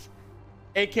prowess.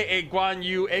 A.K.A. Guan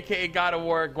Yu, a.k.a. God of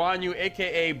War. Guan Yu,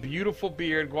 a.k.a. Beautiful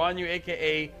Beard. Guan Yu,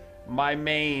 a.k.a. My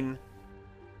Main.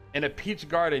 In a Peach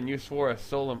Garden, you swore a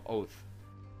solemn oath.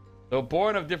 Though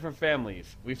born of different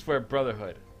families, we swear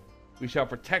brotherhood. We shall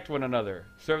protect one another,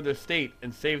 serve the state,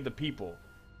 and save the people.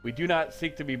 We do not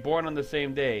seek to be born on the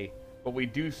same day, but we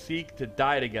do seek to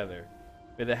die together.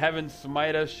 May the heavens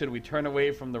smite us should we turn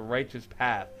away from the righteous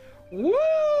path.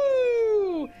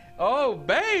 Woo! Oh,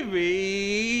 baby!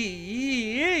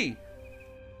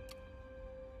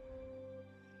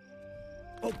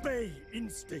 Obey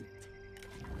instinct.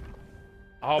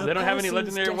 Oh, they don't have any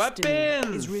legendary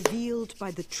weapons! Is revealed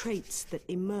by the traits that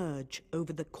emerge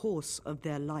over the course of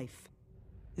their life.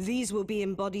 These will be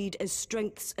embodied as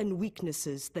strengths and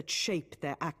weaknesses that shape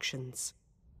their actions.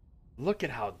 Look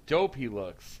at how dope he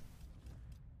looks.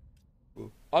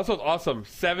 Also awesome.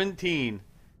 17.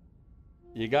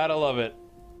 You gotta love it.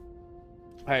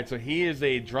 Alright, so he is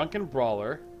a drunken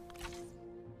brawler.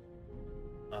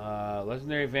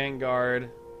 Legendary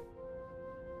Vanguard.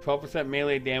 12%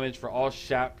 melee damage for all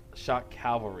shot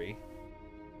cavalry.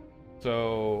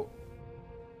 So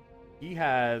he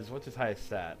has, what's his highest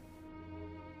stat?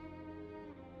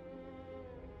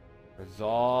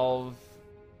 Resolve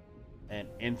and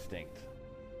instinct.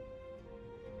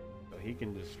 So he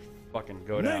can just fucking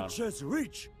go down. Nature's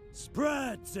reach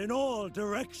spreads in all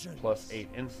directions. Plus 8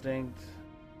 instinct.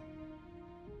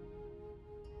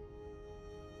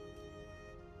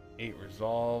 8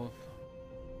 resolve.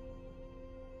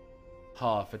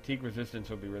 Huh, fatigue resistance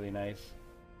would be really nice.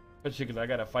 Especially because I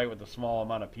gotta fight with a small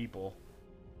amount of people.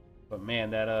 But man,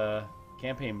 that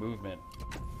campaign movement.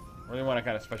 I really want to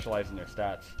kind of specialize in their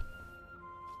stats.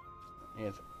 Yeah,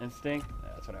 it's instinct.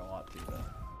 That's what I want to, though.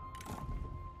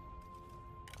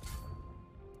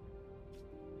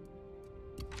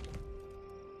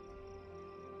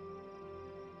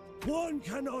 One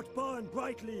cannot burn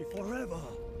brightly forever.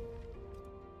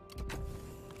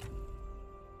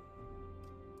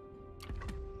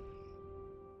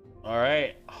 All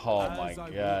right. Oh my As I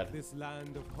God. walk this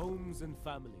land of homes and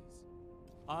families,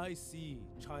 I see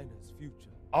China's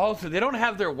future. Oh, so they don't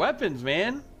have their weapons,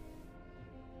 man.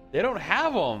 They don't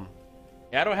have them.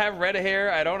 I don't have red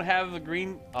hair. I don't have the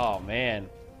green. Oh man.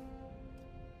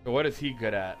 So what is he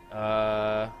good at?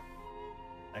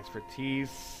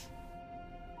 Expertise,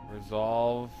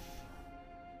 resolve,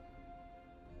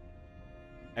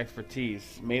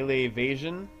 expertise, melee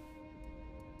evasion.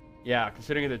 Yeah,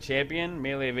 considering the champion,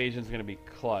 melee evasion is gonna be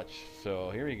clutch.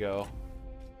 So here we go.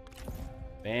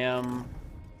 Bam.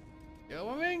 Yo,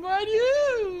 my man, Guan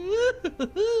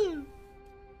Yu!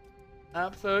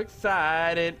 I'm so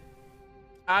excited.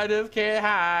 I just can't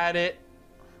hide it.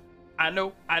 I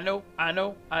know. I don't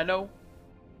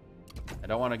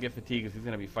want to get fatigued because he's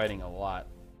going to be fighting a lot.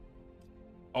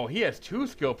 Oh, he has 2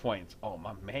 skill points. Oh,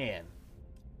 my man.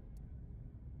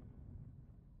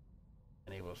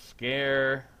 Enable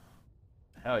scare.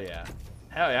 Hell yeah.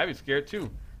 Hell yeah, I'd be scared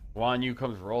too. Guan Yu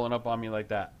comes rolling up on me like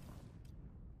that.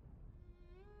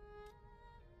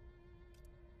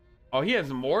 Oh, he has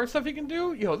more stuff he can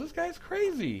do? Yo, this guy's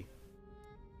crazy.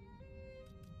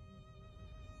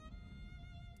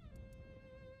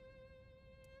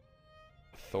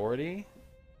 Authority?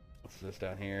 What's this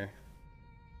down here?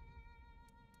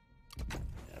 Yeah,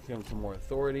 let's give him some more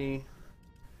authority.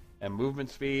 And movement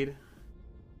speed.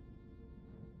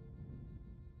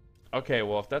 Okay,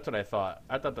 well, if that's what I thought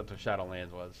that's what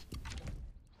Shadowlands was.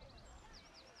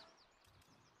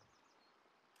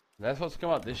 That's supposed to come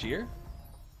out this year?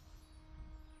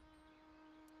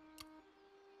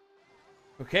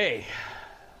 Okay.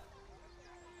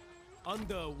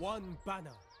 Under one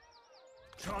banner.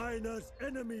 China's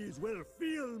enemies will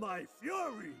feel my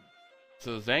fury.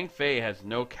 So Zhang Fei has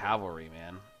no cavalry,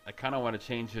 man. I kind of want to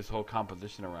change his whole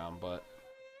composition around, but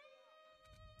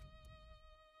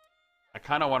I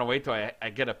kind of want to wait till I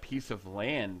get a piece of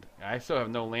land. I still have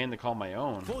no land to call my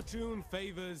own. Fortune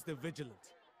favors the vigilant.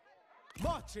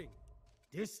 Marching!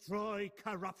 Destroy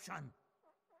corruption.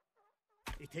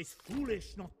 It is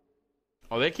foolish not.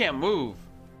 Oh, they can't move.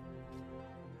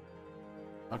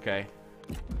 Okay.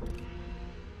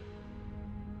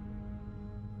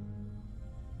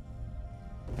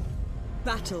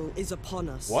 Battle is upon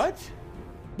us. What?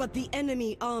 But the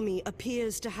enemy army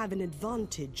appears to have an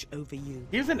advantage over you.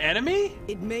 He's an enemy?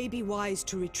 It may be wise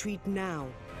to retreat now,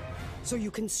 so you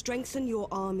can strengthen your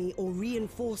army or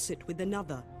reinforce it with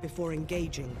another before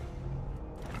engaging.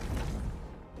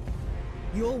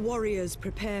 Your warriors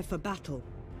prepare for battle,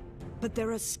 but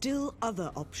there are still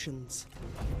other options.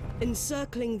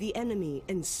 Encircling the enemy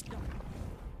and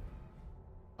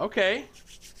Okay.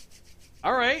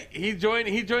 All right. He joined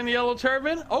the Yellow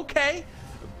Turban. Okay.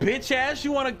 Bitch ass,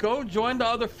 you want to go join the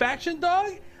other faction,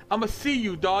 dog? I'ma see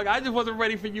you, dog. I just wasn't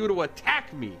ready for you to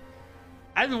attack me.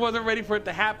 I just wasn't ready for it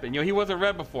to happen. He wasn't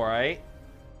red before, all right?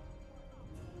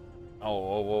 Oh,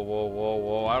 whoa, whoa, whoa, whoa,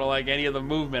 whoa. I don't like any of the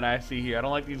movement I see here. I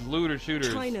don't like these looter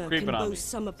shooters China creeping can on me. boast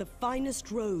some of the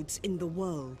finest roads in the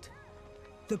world.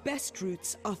 The best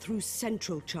routes are through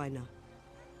central China,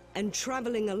 and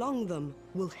traveling along them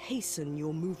will hasten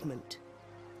your movement.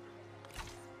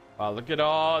 Wow, look at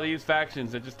all these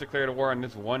factions that just declared a war on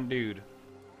this one dude.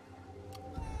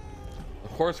 The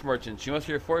horse merchants. You must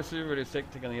your forces ready to take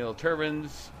on the Yellow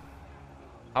Turbans.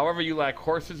 However, you lack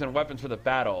horses and weapons for the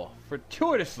battle.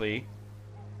 Fortuitously,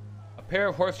 a pair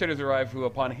of horse traders arrived who,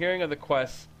 upon hearing of the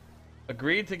quest,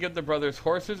 agreed to give the brothers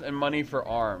horses and money for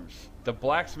arms. The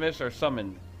blacksmiths are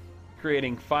summoned,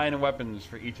 creating fine weapons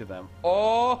for each of them.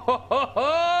 Oh, ho, ho,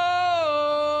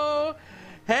 ho.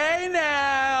 Hey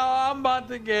now, I'm about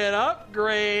to get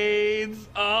upgrades.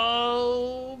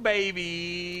 Oh,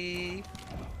 baby.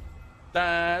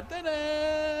 Da, da,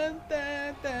 da,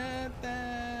 da, da, da.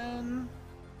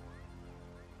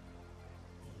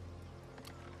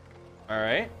 All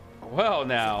right. Well,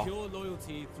 now.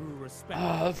 Loyalty through respect.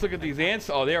 Let's look at these ants.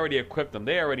 Oh, they already equipped them.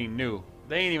 They already knew.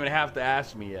 They ain't even have to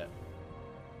ask me yet.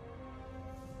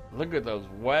 Look at those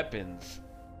weapons.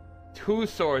 Two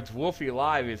Swords Wolfie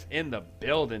Live is in the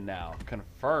building now.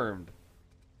 Confirmed.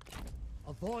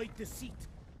 Avoid deceit.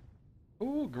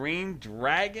 Ooh, Green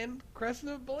Dragon.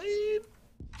 Crescent of Blade.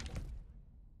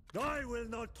 I will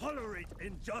not tolerate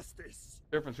injustice.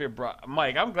 Difference here, bro.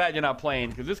 Mike, I'm glad you're not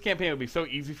playing, because this campaign would be so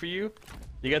easy for you.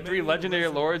 You got 3 legendary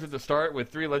lords at the start with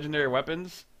 3 legendary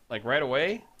weapons, like right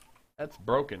away. That's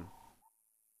broken.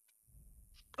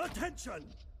 Attention!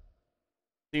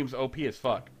 Seems OP as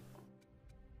fuck.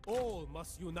 All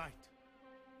must unite.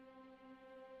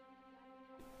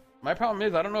 My problem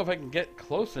is I don't know if I can get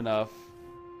close enough.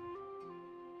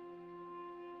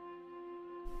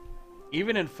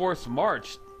 Even in Forced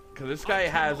March, because this guy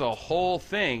has a whole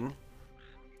thing.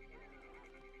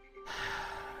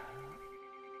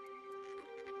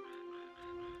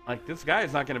 Like, this guy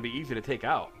is not going to be easy to take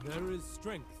out. There is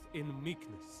strength in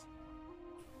meekness.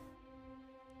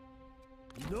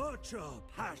 Nurture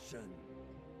passion.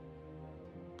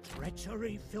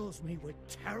 Treachery fills me with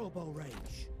terrible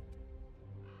rage.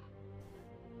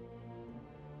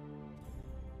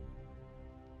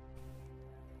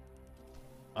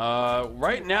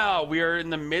 Right now, we are in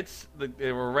the midst,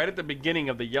 we're right at the beginning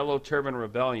of the Yellow Turban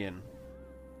Rebellion.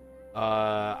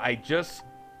 I just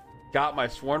got my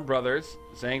sworn brothers,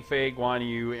 Zhang Fei, Guan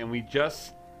Yu, and we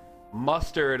just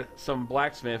mustered some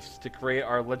blacksmiths to create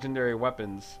our legendary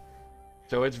weapons.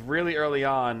 So it's really early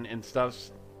on, and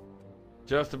stuff's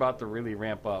just about to really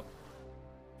ramp up.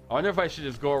 I wonder if I should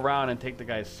just go around and take the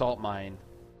guy's salt mine.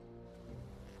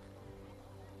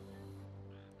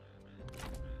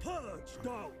 Purged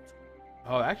out.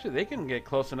 Oh, actually, they can get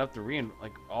close enough to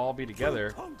all be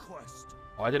together. Conquest.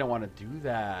 Oh, I didn't want to do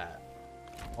that.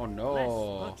 Oh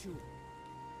no. If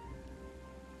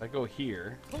I go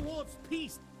here. Towards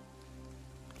peace.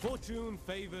 Fortune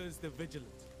favors the vigilant.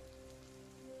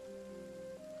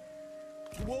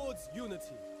 Towards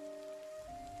unity.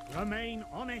 Remain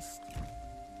honest.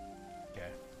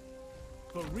 Okay.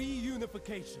 For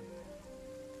reunification.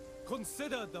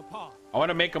 Consider the path. I want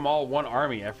to make them all one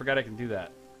army. I forgot I can do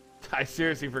that. I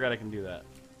seriously forgot I can do that.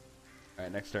 All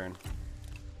right, next turn.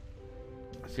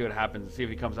 Let's see what happens. See if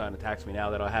he comes out and attacks me now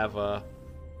that I'll have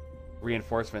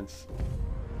reinforcements.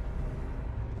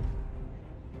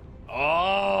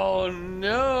 Oh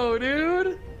no,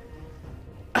 dude!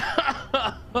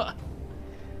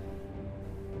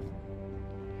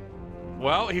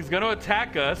 Well, he's gonna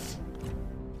attack us,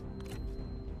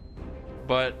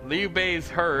 but Liu Bei's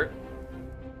hurt.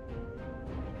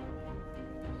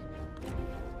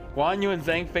 Guan Yu and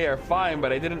Zhang Fei are fine,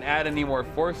 but I didn't add any more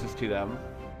forces to them.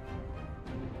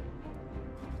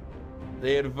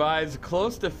 They advise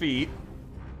close defeat.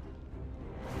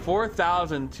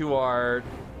 4,000 to our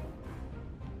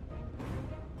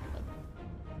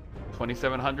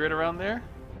 2,700 around there.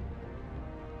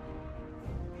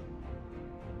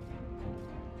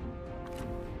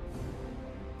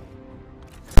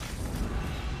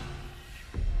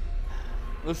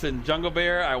 Listen, Jungle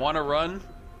Bear, I want to run.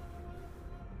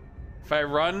 If I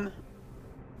run,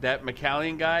 that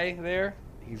McCallion guy there,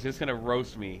 he's just gonna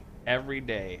roast me every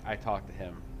day I talk to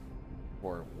him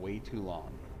for way too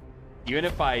long. Even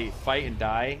if I fight and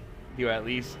die, he'll at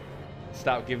least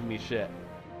stop giving me shit.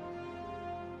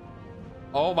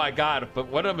 Oh my god, but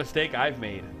what a mistake I've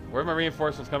made. Where are my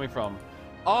reinforcements coming from?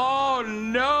 Oh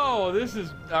no, this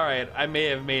is... Alright, I may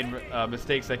have made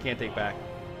mistakes I can't take back.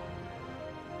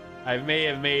 I may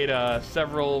have made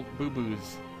several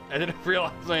boo-boos. I didn't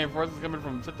realize my reinforcements coming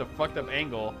from such a fucked up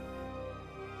angle.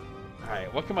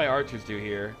 Alright, what can my archers do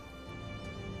here?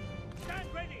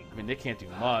 I mean, they can't do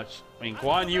much. I mean,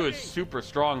 Guan Yu is super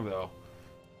strong, though.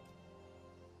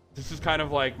 This is kind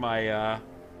of like my,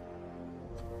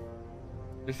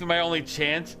 this is my only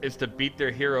chance is to beat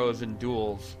their heroes in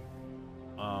duels.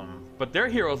 But their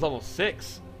hero is level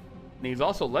 6. And he's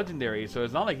also legendary, so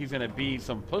it's not like he's going to be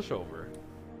some pushover.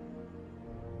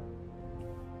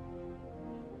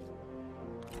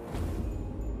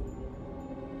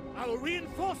 Our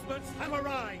reinforcements have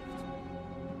arrived.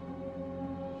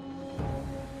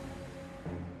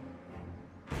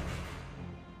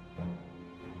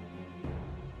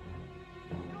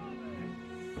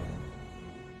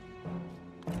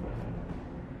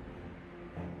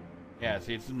 Yeah,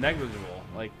 see, it's negligible.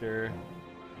 Like, the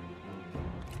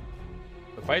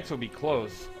fights will be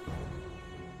close.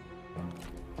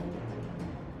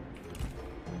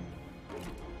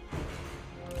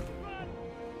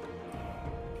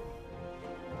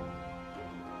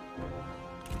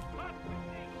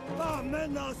 Our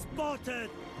men are spotted.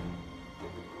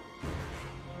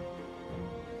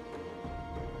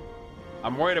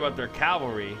 I'm worried about their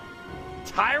cavalry.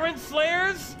 Tyrant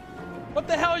Slayers? What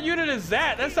the hell unit is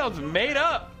that? That sounds made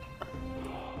up.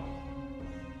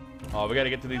 Oh, we gotta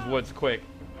get to these woods quick.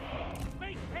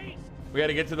 We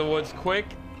gotta get to the woods quick.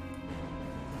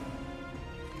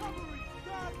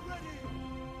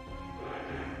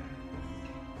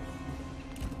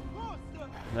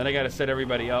 Then I gotta set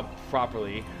everybody up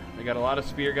properly. I got a lot of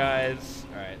spear guys.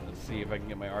 Alright, let's see if I can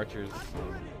get my archers.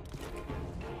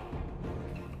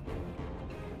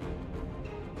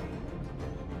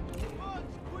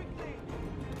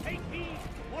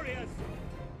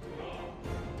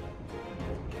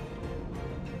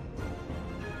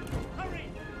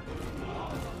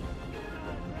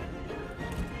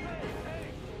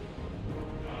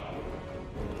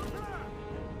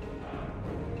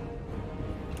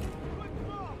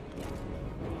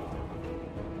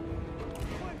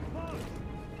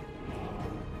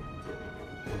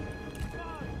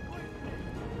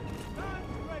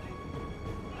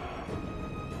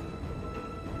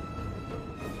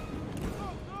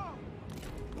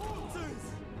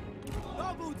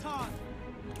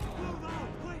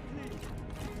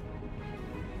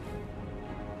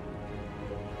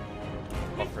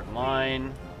 Buffered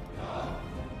line.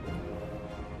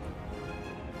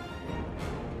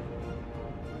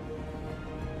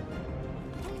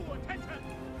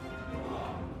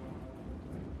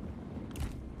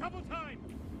 Double time.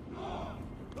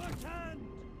 Attend.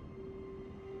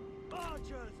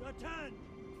 Archers, attend.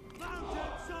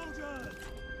 Mounted soldiers.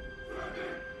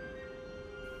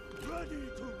 Ready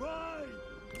to ride.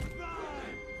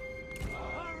 Ride.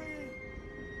 Hurry.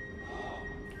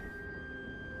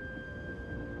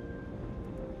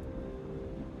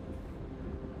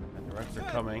 And the rest are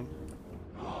coming.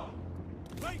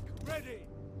 Make ready.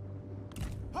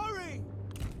 Hurry.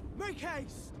 Make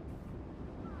haste.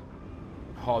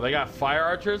 Oh, they got fire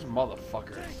archers?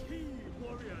 Motherfuckers.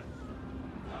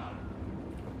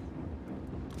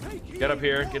 Get up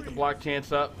here. Get the block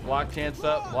chance up. Block chance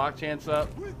up. Block chance up.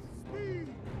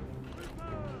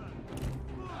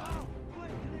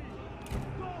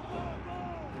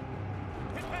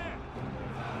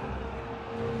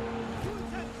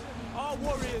 Our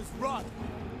warriors run.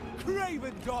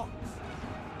 Craven dogs.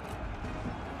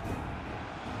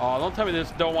 Oh, don't tell me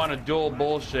this don't want to duel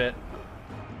bullshit.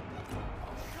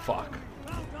 Fuck.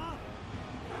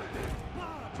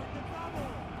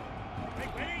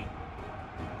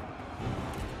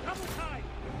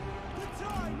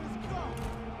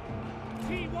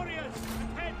 Warriors,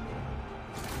 ahead!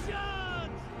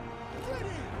 Charge!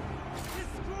 Ready!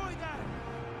 Destroy them!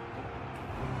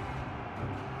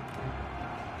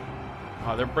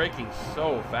 Oh, they're breaking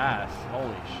so fast.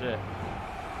 Holy shit.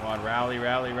 Come on, rally,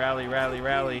 rally, rally, rally,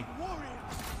 rally.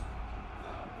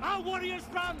 Our warriors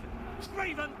run!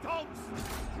 Raven dogs!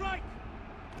 Strike!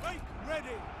 Make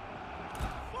ready!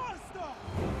 Faster!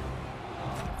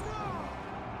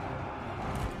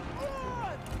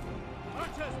 Run!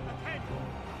 Archers, ahead!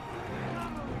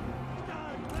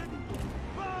 Stand ready!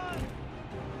 Run!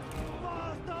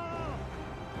 Faster!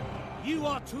 You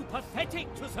are too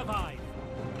pathetic to survive!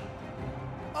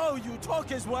 Oh, you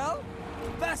talk as well?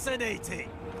 Fascinating!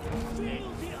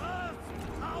 Feel the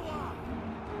earth's power!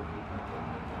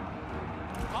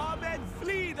 Our men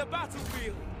flee the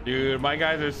battlefield! Dude, my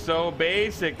guys are so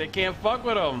basic. They can't fuck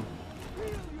with them. Heal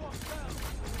yourself!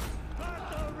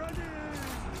 Battle ready!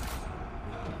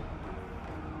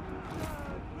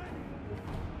 Stand ready!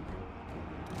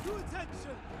 To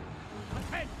attention!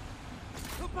 Ahead!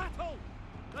 To battle!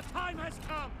 The time has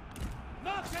come!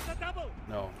 March at the double!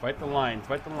 No, fight the lines.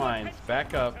 Fight the lines.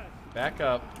 Back up. Back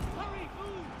up. Hurry,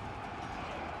 move!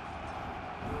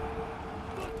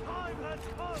 The time has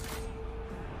come!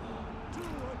 To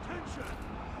attention!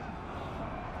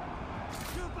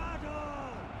 To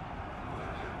battle!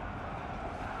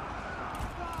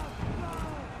 Run,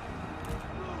 run!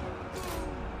 Move,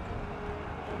 move!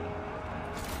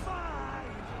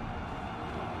 Fight!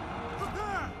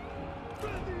 Prepare!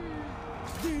 Ready!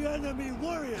 The enemy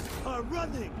warriors are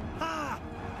running! Ha!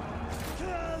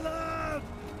 Kill them!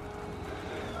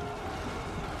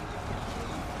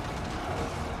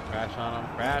 Crash on them.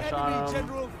 Crash on Enemy them.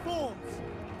 general forms!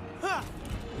 Ha!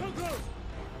 Go, go!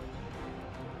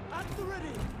 At the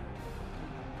ready!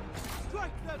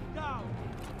 Strike them down!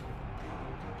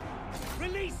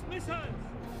 Release missiles!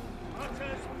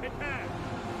 Archers, prepare!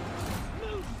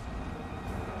 Move!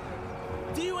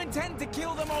 Do you intend to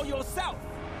kill them all yourself?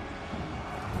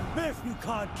 If you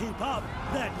can't keep up,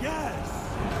 then yes!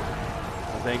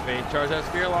 I think they charge that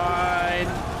spear line.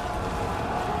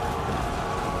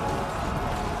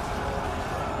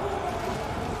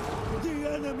 The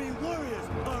enemy warriors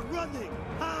are running!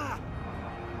 Ha!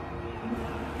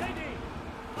 Ready!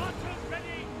 Archers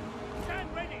ready!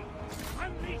 Stand ready!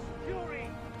 Unleash fury!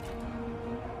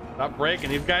 Stop breaking.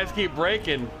 These guys keep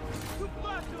breaking. To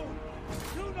battle!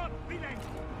 Do not relent!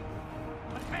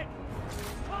 Ahead!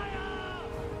 Fire!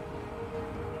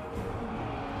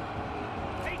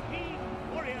 Take heed,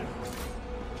 warriors!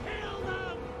 Kill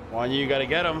them! One, you gotta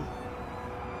get them.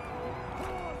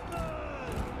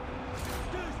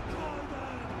 Destroy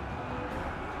them!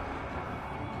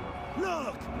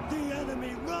 Look! The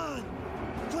enemy run!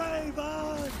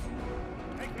 Draven!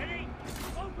 Make ready!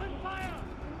 Open fire!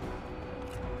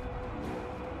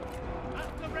 At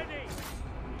the ready!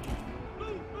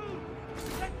 Move, move!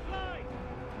 Let fly!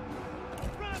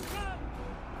 Run, run!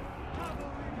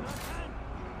 Cavalry at hand!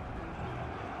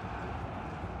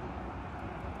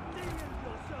 Dig in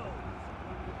yourselves!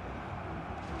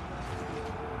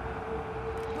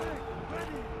 Make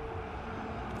ready!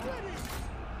 Ready!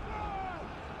 Run!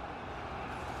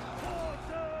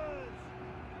 Horses!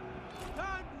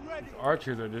 Stand ready!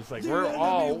 Archers are just like, The we're enemy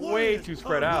all way warriors too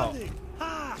spread are out. running.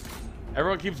 Ha!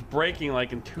 Everyone keeps breaking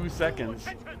like in 2 seconds.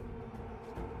 Attention!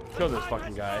 Kill this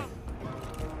fucking guy.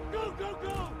 Go, go,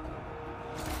 go!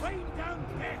 Rain down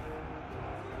death!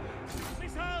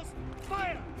 Missiles,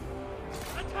 fire!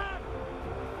 Attack!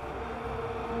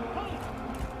 Hold!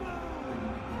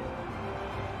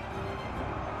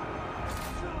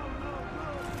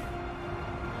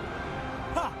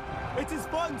 Ha! It is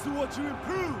fun to watch you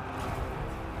improve!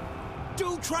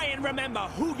 Do try and remember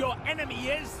who your enemy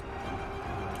is!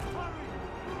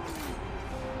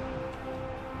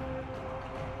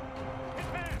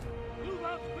 Prepare! Move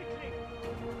out quickly!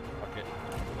 Okay.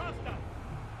 Faster!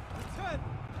 10!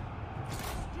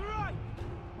 Strike!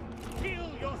 Kill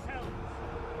yourselves!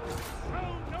 Show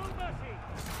no mercy!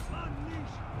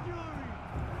 Unleash fury!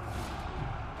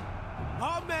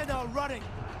 Our men are running!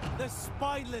 The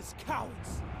spineless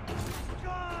cowards!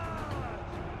 Charge!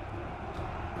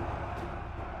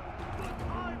 The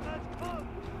time has come!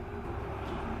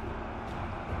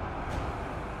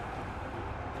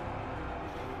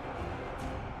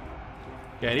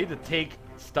 Yeah, I need to take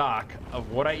stock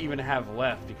of what I even have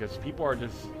left because people are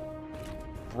just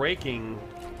breaking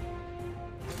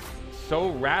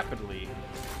so rapidly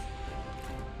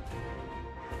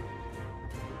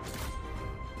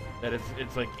that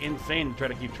it's like insane to try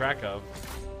to keep track of.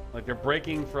 Like they're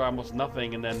breaking for almost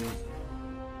nothing and then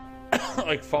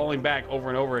like falling back over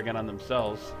and over again on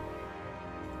themselves.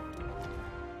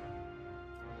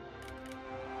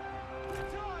 The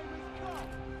time has come!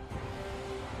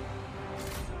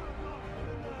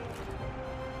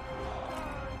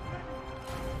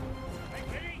 Make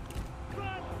ready!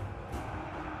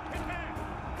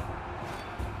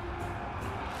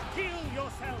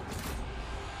 yourselves!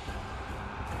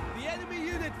 The enemy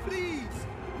unit flees!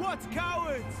 What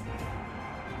cowards!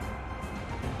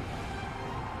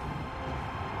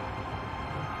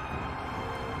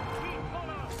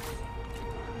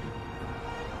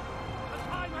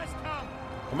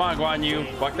 Come on, Guan Yu.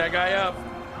 Fuck that guy up.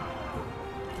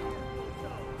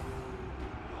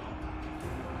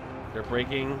 They're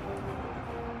breaking.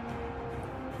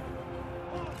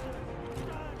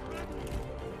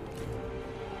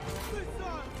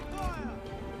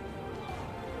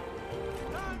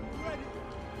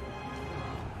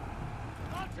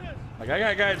 Like, I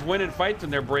got guys winning fights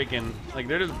and they're breaking. Like,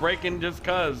 they're just breaking just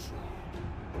cuz.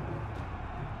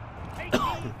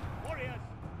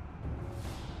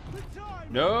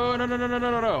 No, no, no, no, no, no,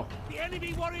 no, no. The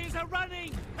enemy warriors are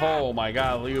running. Oh my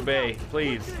God, Liu Bei,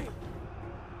 please.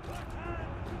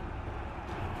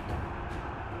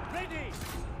 Ready.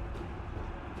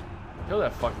 Kill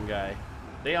that fucking guy.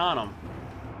 They on him.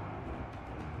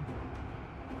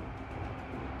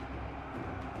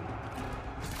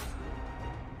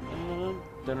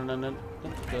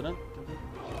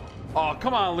 Oh,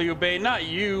 come on, Liu Bei, not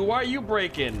you. Why are you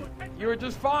breaking? You were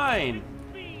just fine.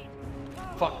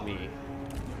 Fuck me.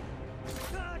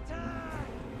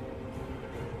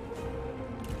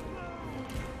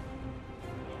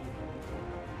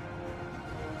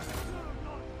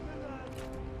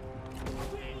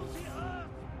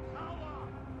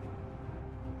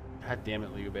 God damn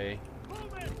it, Liu Bei.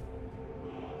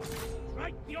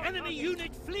 The enemy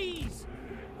unit flees!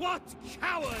 What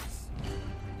cowards!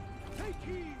 Take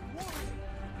heed, warriors!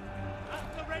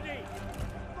 At the ready!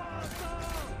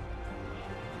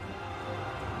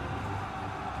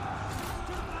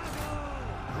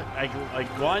 Like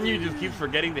Guan Yu just keeps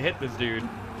forgetting to hit this dude.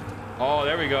 Oh,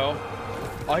 there we go.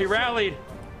 Oh, he rallied.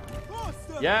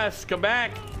 Yes, come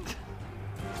back.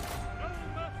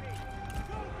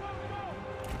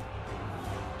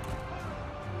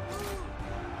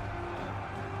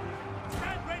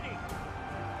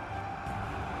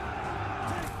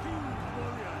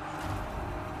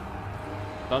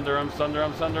 Thunder him, thunder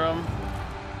him, thunder him.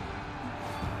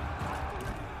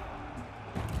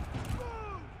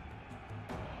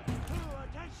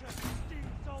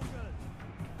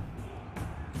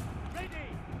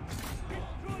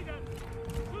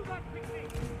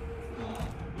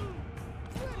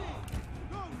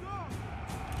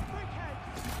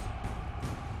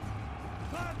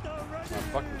 I'll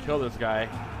fucking kill this guy.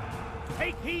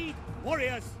 Take heed,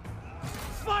 warriors!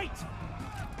 Fight!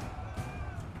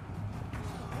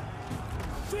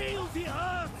 Feel the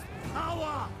earth's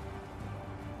power!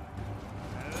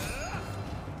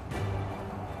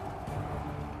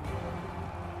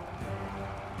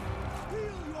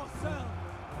 Heal yourself!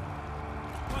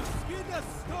 My skin is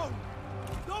stone!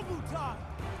 Double time!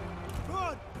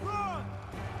 Run! Run!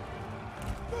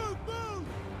 Move! Move!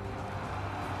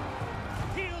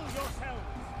 Heal yourselves!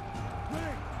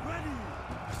 Make ready!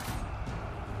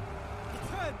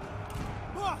 10!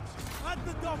 March! At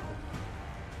the double!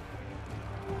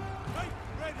 Make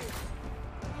ready!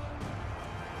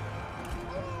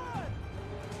 Run!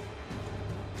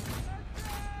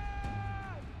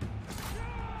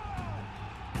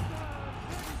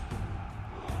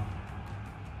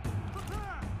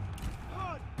 Prepare!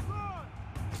 Run! Run!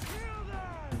 Kill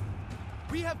them!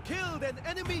 We have killed an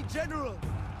enemy general!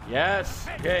 Yes.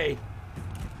 Okay.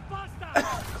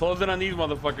 Closing on these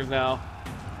motherfuckers now.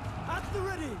 At the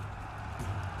ready!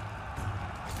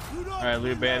 All right,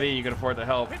 Liu Bei, you can afford the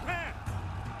help. Prepare!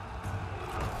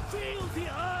 Feel the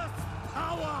earth's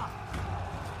power!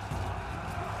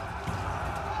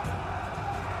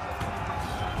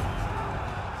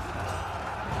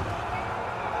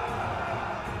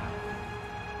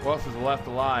 Who else is left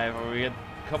alive? We get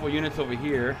a couple units over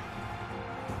here.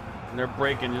 And they're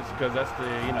breaking just because that's the,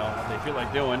 you know, what they feel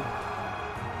like doing.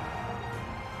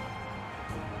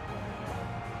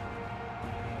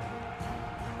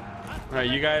 All right,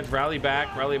 you guys rally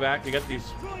back, rally back. We got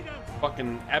these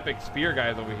fucking epic spear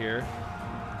guys over here.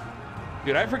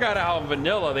 Dude, I forgot how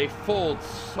vanilla they fold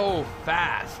so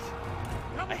fast.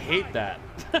 I hate that.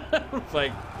 It's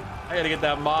like, I gotta get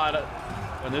that mod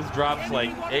when this drops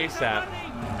like ASAP.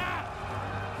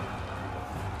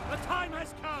 The time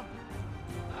has come.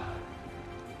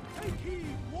 Take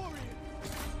heed, warriors!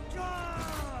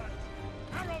 Charge!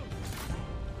 Arrows!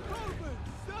 Bowman,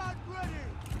 stand ready!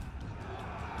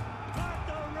 At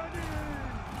the ready!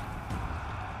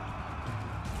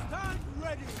 Stand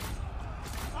ready!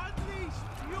 Unleash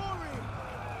fury!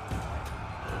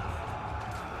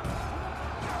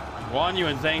 Guan Yu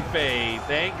and Zhang Fei,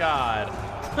 thank God.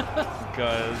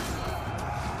 Because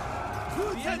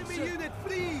The enemy unit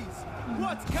flees!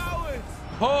 What cowards!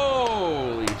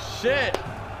 Holy shit.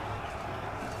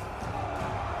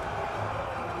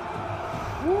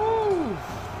 Woo.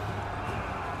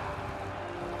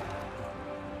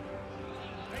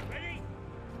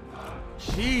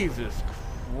 Jesus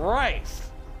Christ.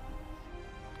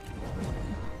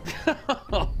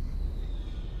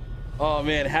 Oh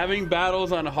man, having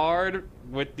battles on hard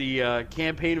with the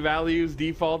campaign values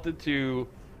defaulted to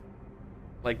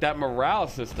like that morale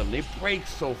system, they break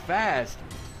so fast.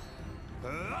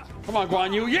 Come on,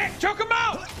 Guan Yu. Yeah, choke him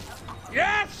out.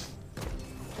 Yes.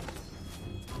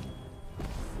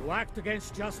 To act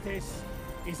against justice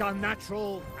is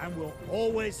unnatural and will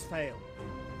always fail.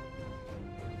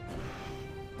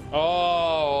 Oh.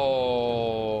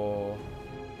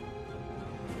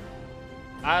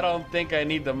 I don't think I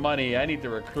need the money. I need to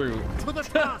recruit. To the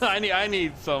task. I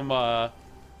need some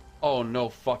oh no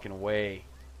fucking way.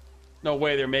 No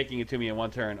way they're making it to me in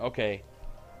one turn. Okay.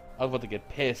 I was about to get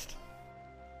pissed.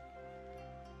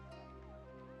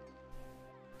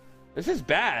 This is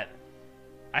bad.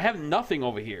 I have nothing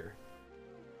over here.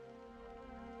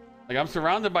 Like, I'm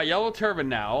surrounded by Yellow Turban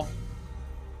now.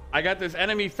 I got this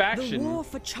enemy faction. The war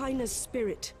for China's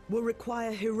spirit will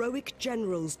require heroic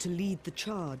generals to lead the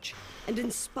charge and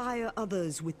inspire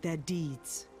others with their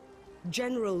deeds.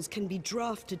 Generals can be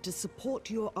drafted to support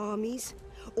your armies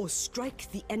or strike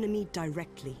the enemy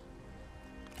directly.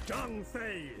 Zhang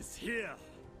Fei is here.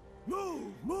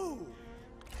 Move, move.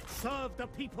 Serve the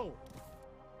people.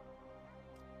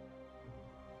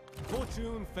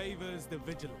 Fortune favors the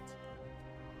vigilant.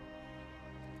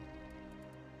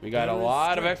 We got a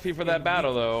lot of XP for that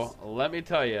battle, though. Let me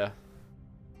tell you.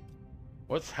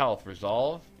 What's health?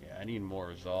 Resolve? Yeah, I need more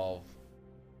resolve.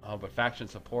 Oh, but faction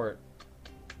support.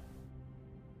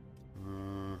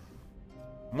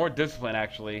 More discipline,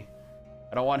 actually.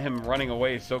 I don't want him running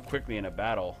away so quickly in a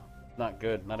battle. Not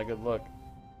good. Not a good look.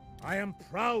 I am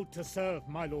proud to serve,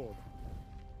 my lord.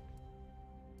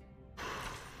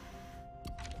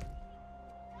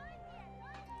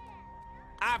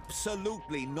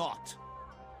 Absolutely not.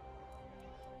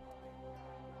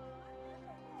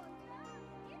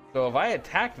 So if I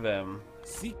attack them...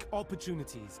 Seek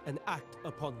opportunities and act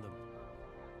upon them.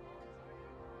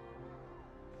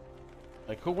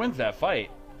 Like, who wins that fight?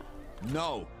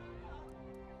 No.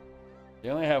 They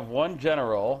only have one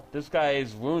general. This guy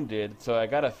is wounded, so I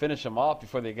gotta finish him off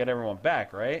before they get everyone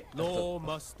back, right? Law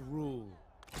must rule.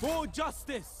 For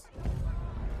justice!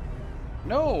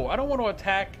 No, I don't want to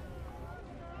attack...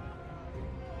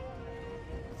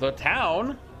 the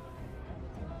town.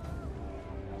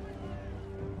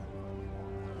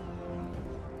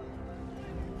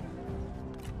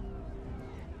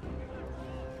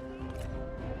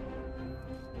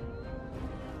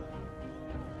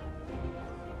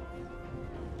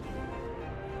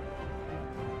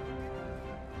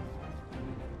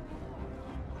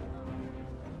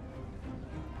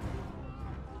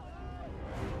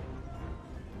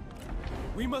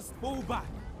 We must fall back,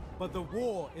 but the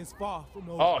war is far from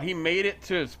over. Oh, he made it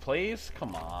to his place?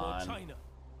 Come For on. China.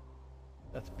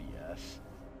 That's BS.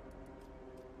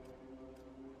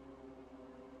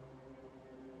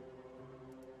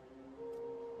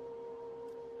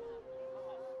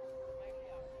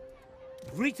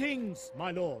 Greetings, my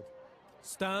lord.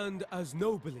 Stand as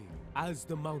nobly as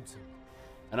the mountain.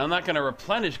 And I'm not gonna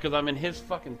replenish because I'm in his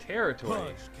fucking territory.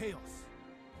 Purge chaos.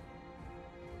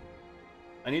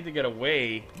 I need to get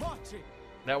away. Marching.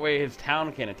 That way his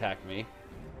town can't attack me.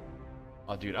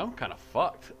 Oh, dude, I'm kind of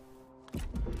fucked.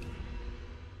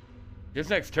 This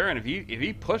next turn, if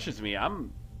he pushes me,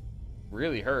 I'm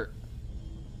really hurt.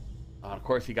 Of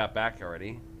course, he got back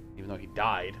already, even though he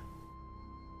died.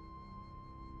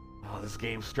 Oh, this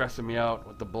game's stressing me out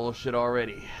with the bullshit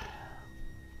already.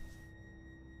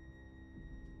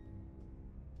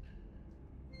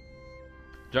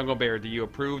 Jungle Bear, do you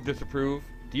approve, disapprove?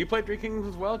 Do you play Three Kingdoms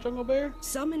as well, Jungle Bear?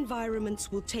 Some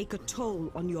environments will take a toll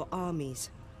on your armies,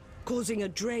 causing a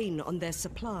drain on their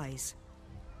supplies.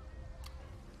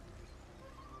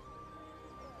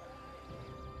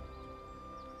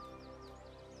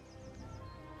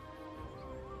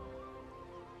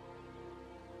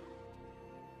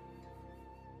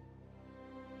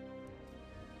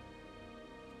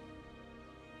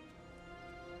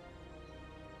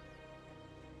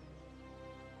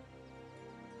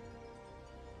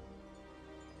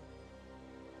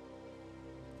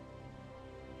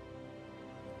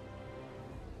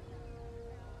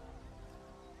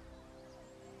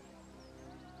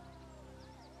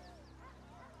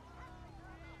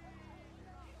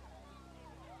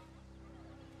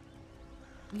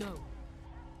 No.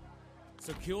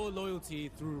 Secure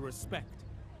loyalty through respect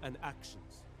and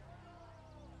actions.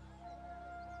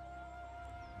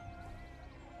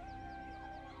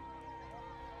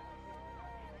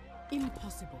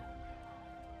 Impossible.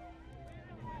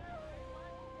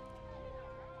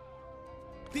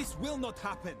 This will not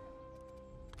happen.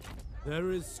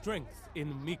 There is strength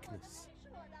in meekness.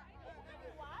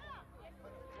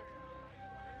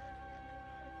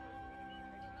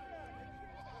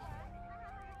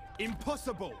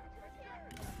 Impossible.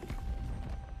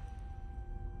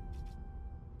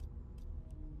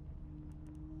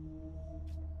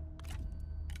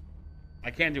 I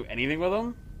can't do anything with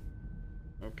them?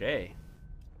 Okay.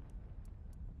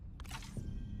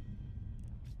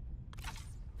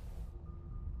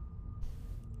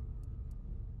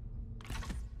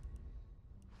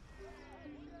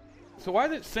 So why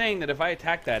is it saying that if I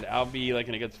attack that, I'll be like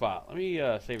in a good spot? Let me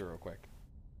save it real quick.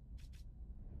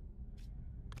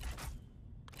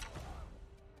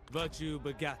 Virtue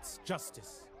begats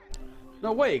justice.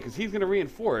 No way, because he's going to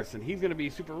reinforce and he's going to be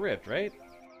super ripped, right?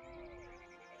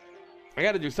 I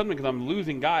got to do something because I'm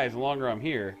losing guys the longer I'm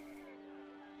here.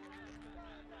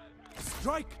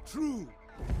 Strike true.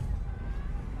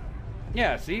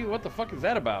 Yeah, see? What the fuck is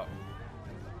that about?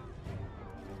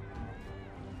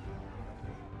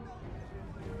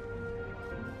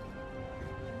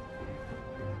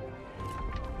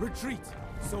 Retreat,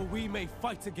 so we may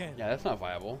fight again. Yeah, that's not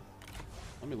viable.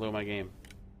 Let me load my game.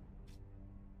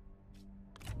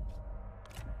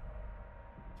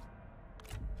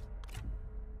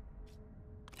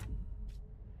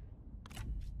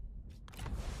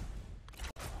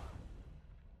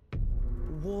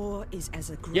 War is as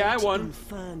a great Yeah, I won.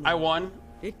 inferno. I won.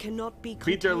 It cannot be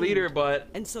Beat their leader, but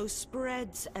and so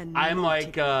spreads and I'm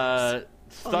like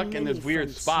stuck in this weird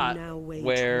spot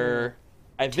where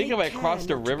I think if I cross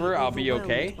the river, I'll be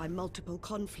okay. By multiple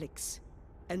conflicts,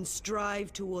 and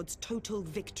strive towards total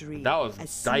victory. That was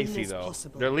as dicey, soon as though.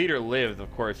 possible. Their leader lived,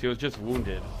 of course. He was just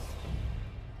wounded.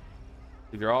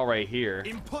 They're all right here.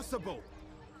 Impossible.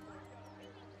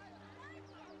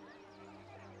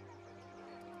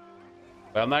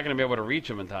 But I'm not going to be able to reach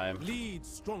him in time. Lead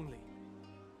strongly.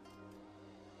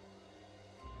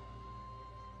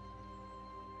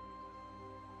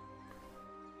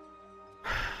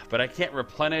 But I can't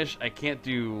replenish. I can't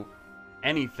do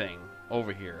anything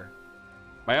over here.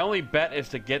 My only bet is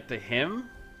to get to him.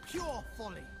 Pure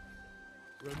folly.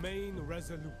 Remain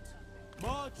resolute.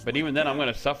 March. But even then, I'm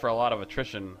going to suffer a lot of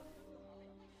attrition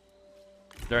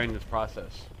during this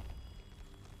process.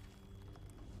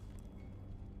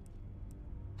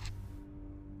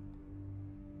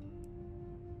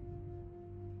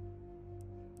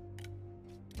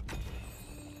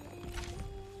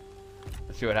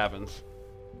 Let's see what happens.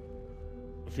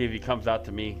 Let's see if he comes out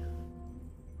to me.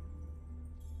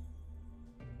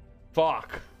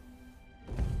 Fuck.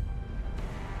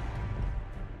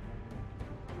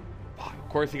 Of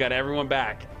course, he got everyone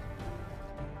back.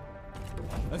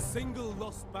 A single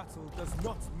lost battle does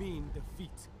not mean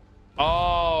defeat.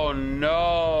 Oh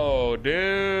no,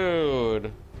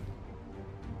 dude.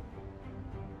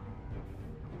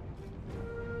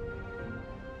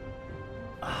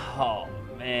 Oh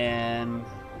man.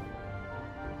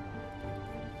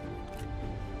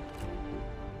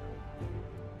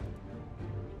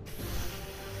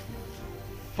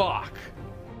 Fuck.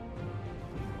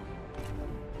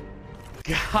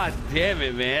 God damn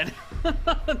it, man.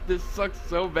 This sucks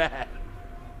so bad.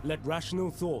 Let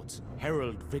rational thought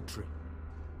herald victory.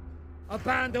 A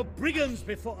band of brigands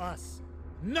before us.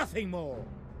 Nothing more.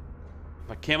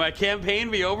 But can my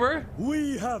campaign be over?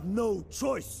 We have no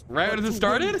choice. Right as it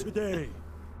started? Today.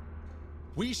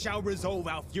 We shall resolve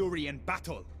our fury in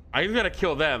battle. I just gotta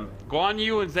kill them. Guan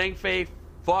Yu and Zhang Fei,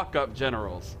 fuck up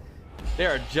generals. They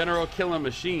are general killing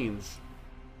machines.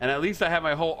 And at least I have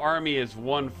my whole army as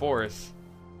one force.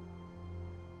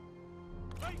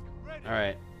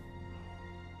 Alright.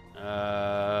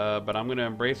 But I'm gonna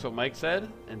embrace what Mike said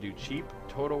and do cheap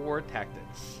total war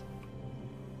tactics.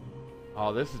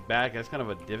 Oh, this is bad. That's kind of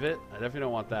a divot. I definitely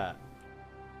don't want that.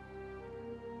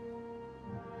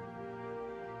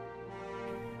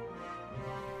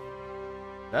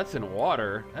 That's in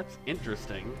water. That's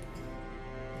interesting.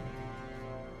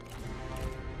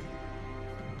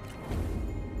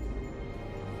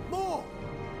 More!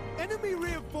 Enemy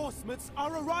reinforcements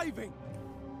are arriving!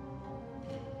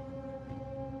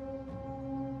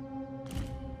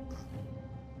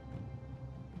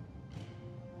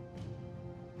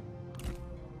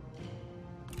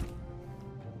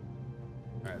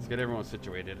 Alright, let's get everyone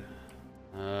situated.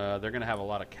 They're gonna have a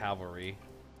lot of cavalry,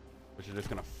 which are just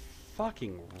gonna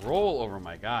fucking roll over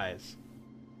my guys.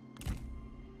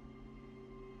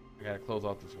 I gotta close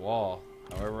off this wall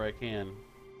however I can.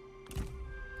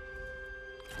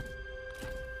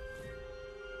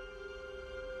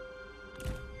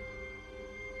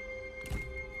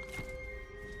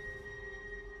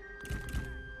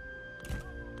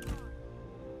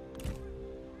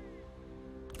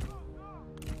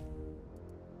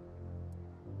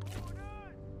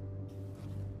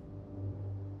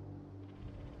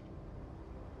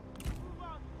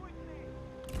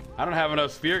 I don't have enough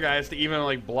spear guys to even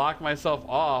like block myself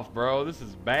off, bro. This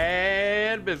is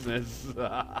bad business.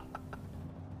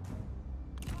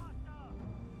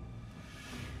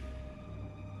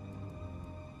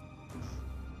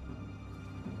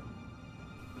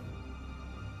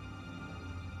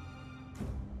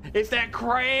 It's that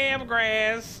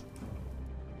crabgrass.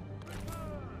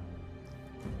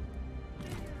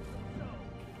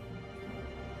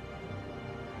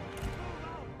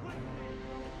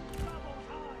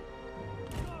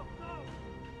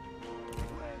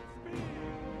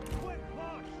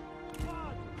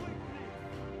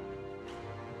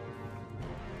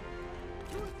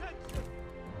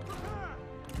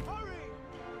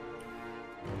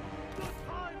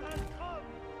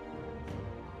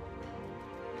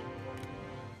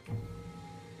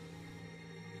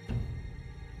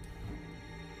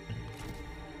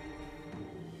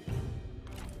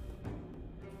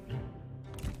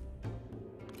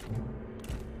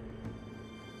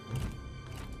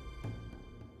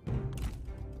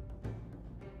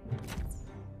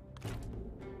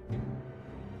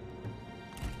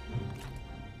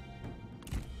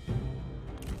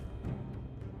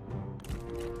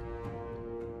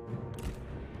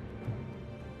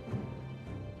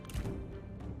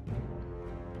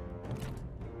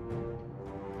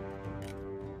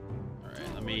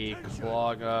 Let me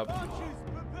clog up.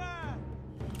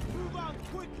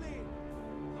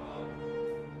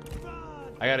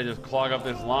 I gotta just clog up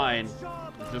this line.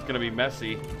 It's just gonna be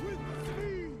messy.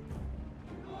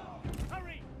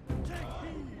 Hurry! Take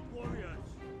heed, warriors!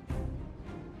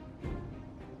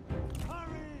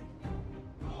 Hurry!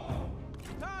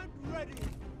 Stand ready!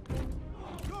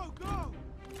 Go, go!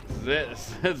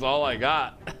 This is all I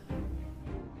got.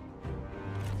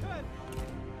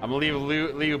 I'm gonna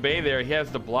leave Liu Bei there. He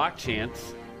has the block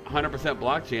chance, 100%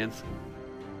 block chance.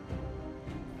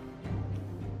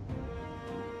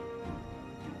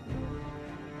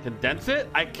 Condense it?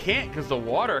 I can't because the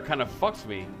water kind of fucks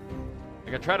me. I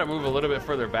can try to move a little bit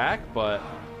further back, but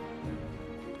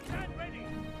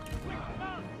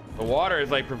the water is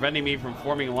like preventing me from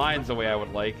forming lines the way I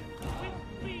would like.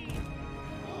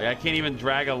 Like I can't even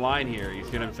drag a line here. You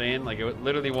see what I'm saying? Like it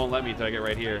literally won't let me till I get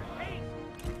right here.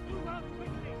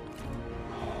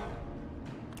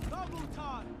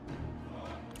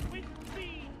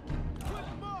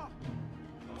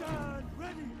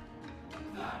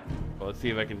 Well, let's see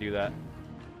if I can do that.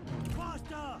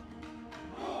 Faster!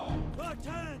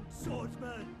 Attend,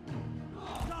 swordsman!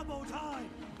 Double time!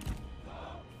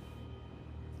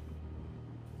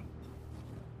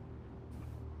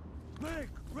 Make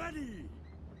ready!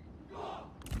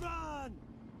 Run!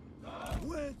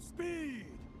 With speed!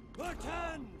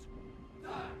 Attend!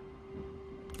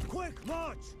 Quick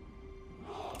march!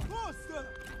 Faster!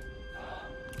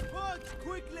 March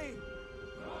quickly!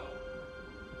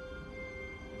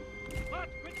 March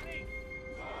quickly!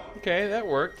 Okay, that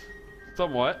worked.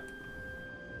 Somewhat.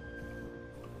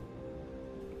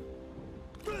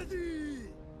 Ready!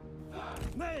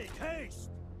 Make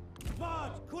haste!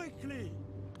 March quickly!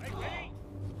 Make ready!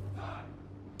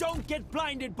 Don't get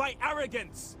blinded by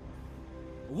arrogance!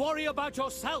 Worry about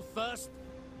yourself first!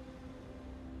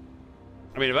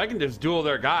 I mean, if I can just duel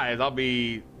their guys, I'll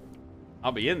be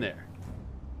in there.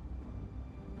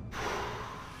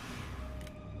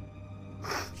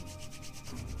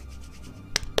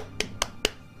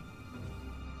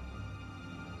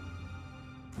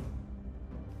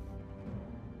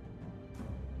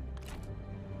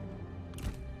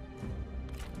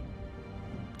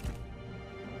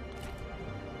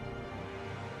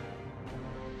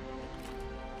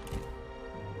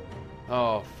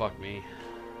 Oh, fuck me.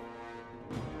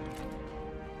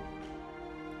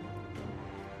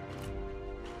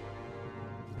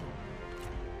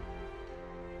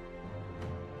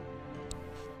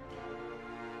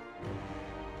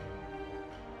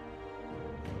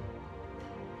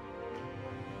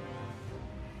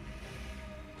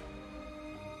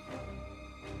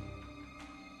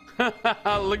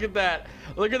 Look at that.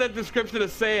 Look at that description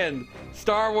of sand.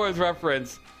 Star Wars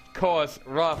reference. Coarse,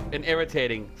 rough, and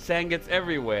irritating. Sand gets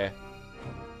everywhere.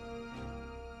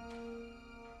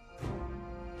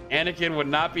 Anakin would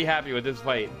not be happy with this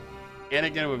fight.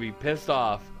 Anakin would be pissed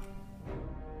off.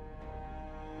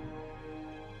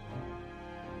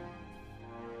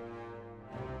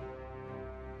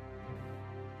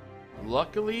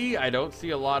 Luckily, I don't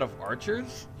see a lot of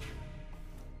archers.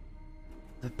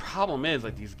 The problem is,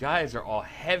 like, these guys are all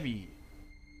heavy.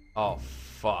 Oh,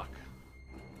 fuck.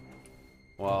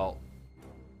 Well,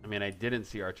 I mean, I didn't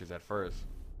see archers at first,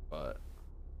 but...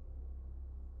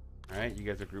 Alright, you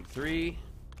guys are group 3.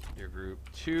 You're group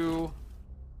 2.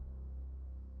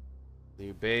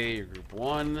 You Bay, your group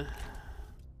 1.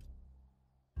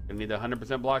 Gonna need the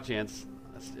 100% block chance.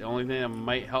 That's the only thing that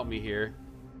might help me here.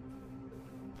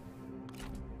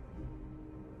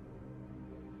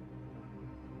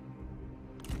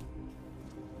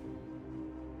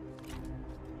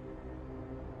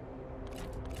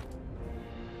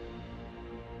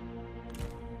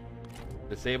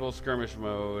 Disable skirmish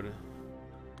mode.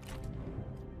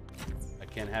 I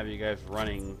can't have you guys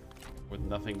running with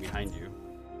nothing behind you.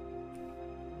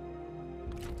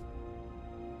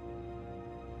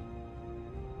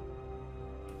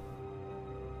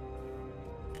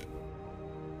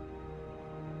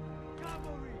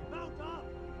 Cavalry, mount up!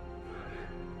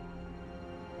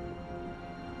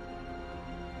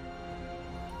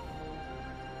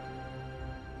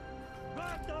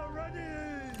 Battle ready!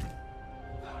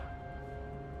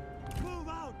 Move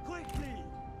out quickly!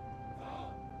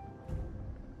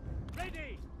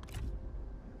 Ready!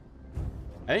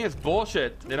 I think it's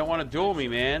bullshit. They don't want to duel me,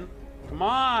 man. Come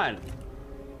on.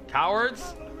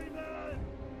 Cowards.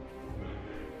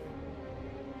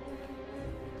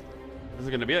 This is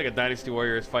going to be like a Dynasty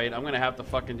Warriors fight. I'm going to have to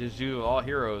fucking just do all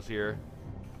heroes here.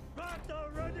 Battle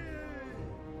ready!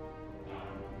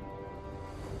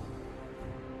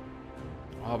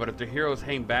 Oh, but if the heroes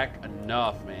hang back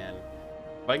enough, man.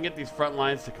 If I can get these front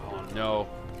lines to... Oh, no. All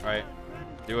right.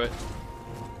 Do it.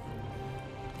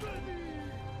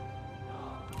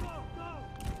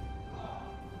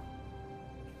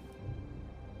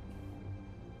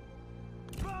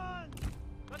 Run!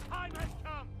 The time has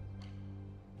come!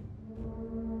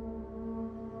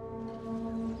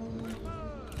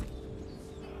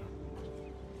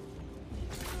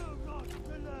 Do not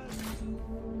delay!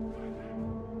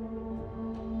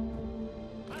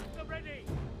 Master ready!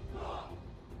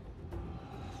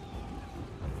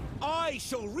 I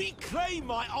shall reclaim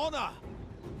my honor!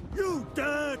 You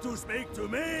dare to speak to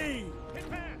me?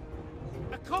 Prepare!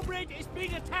 A comrade is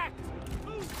being attacked!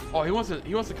 Oh, he wants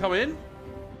to come in?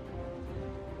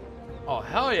 Oh,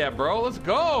 hell yeah, bro. Let's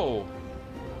go.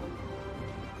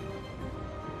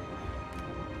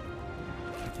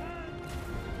 Kill yourself!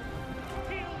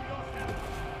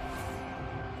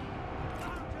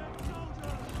 Mounted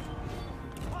soldiers!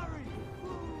 Hurry!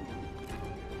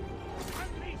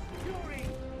 Unleash fury!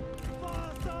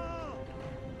 Faster!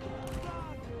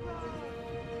 Run!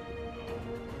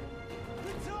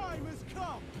 The time has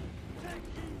come!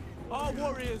 Our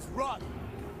warriors run!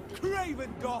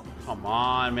 Craven God! Come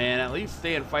on, man. At least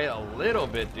stay and fight a little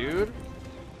bit, dude.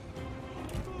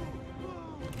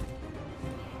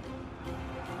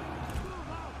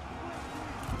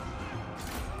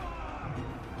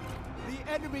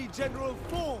 The enemy general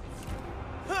falls!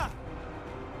 Ha!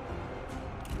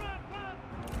 Run! Run!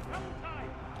 Double time!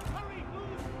 Hurry!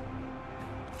 Move!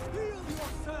 Heal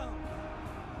yourself!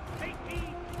 Take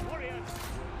heed, warriors!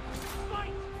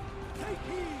 Fight! Take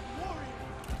heed, warriors!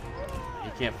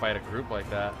 You can't fight a group like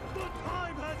that. The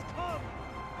time has come!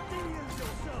 Deal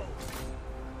yourselves!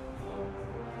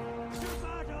 To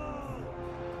battle!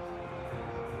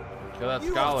 Kill that You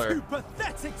are scholar. too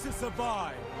pathetic to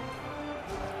survive!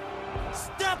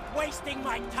 Stop wasting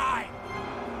my time!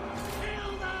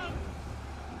 Kill them!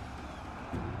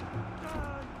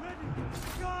 Stand ready!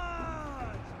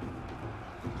 Charge!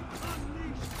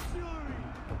 Unleash fury!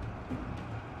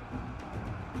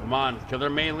 Come on. Kill their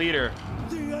main leader.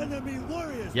 The enemy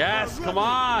warriors! Yes, are come ready.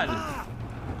 on. Ah!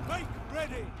 Make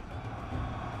ready!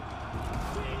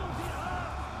 Feel the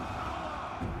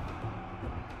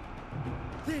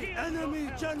earth! The enemy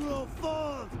general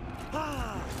falls!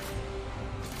 Ah!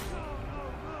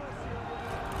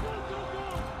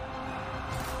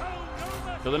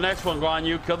 Kill the next one, Guan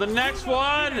Yu. Kill the next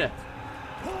one.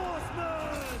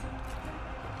 Horsemen!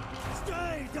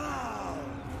 Stay down!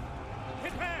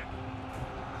 Prepare!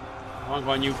 Come on,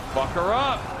 Guan Yu. Fuck her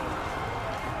up.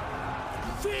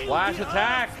 Feel Flash the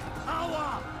attack. earth's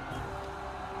power!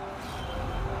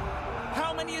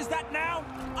 How many is that now?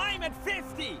 I'm at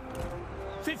 50!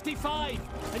 55,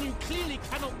 and you clearly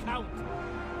cannot count.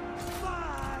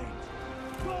 Fight!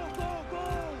 Go, go, go!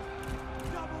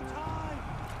 Double time!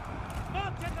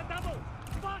 March at the double!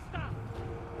 Faster!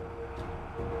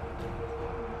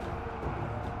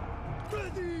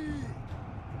 Ready!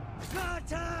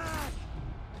 Attack!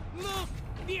 Look!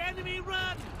 The enemy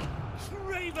run!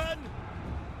 Raven!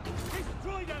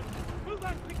 Destroy them! Move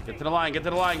out quickly! Get to the line. Get to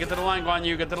the line. Get to the line, Guan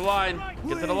Yu. Get to the line.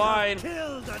 Get to the line.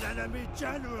 Killed an enemy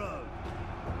general!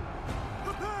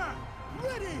 Prepare!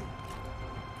 Ready!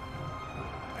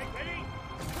 Make ready!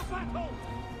 To battle!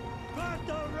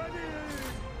 Battle ready!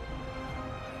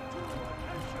 To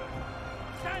attention!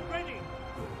 Stand ready!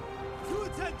 To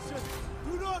attention!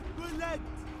 Do not relent!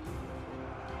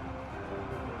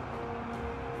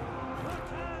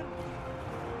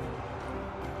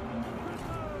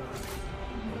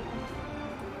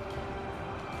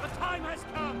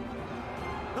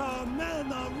 Your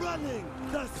men are running!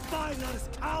 The spineless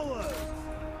cowards!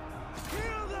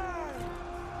 Kill them!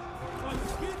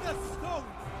 Unskin the stone!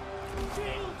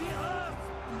 Shield the earth!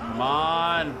 Come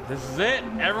on. This is it.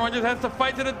 Everyone just has to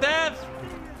fight to the death.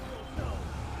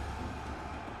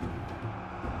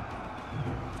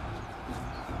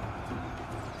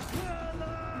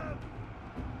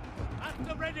 At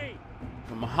the ready!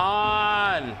 Come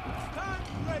on.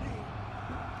 Stand ready!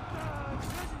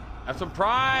 Have some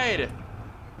pride.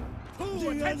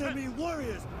 The enemy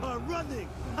warriors are running!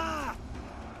 Ha!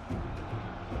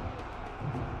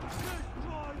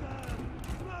 Destroy them!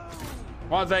 No!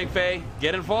 Come on, Zhang Fei.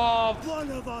 Get involved.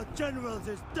 One of our generals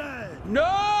is dead!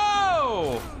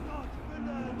 No! Not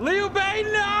relent! Liu Bei,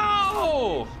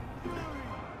 no!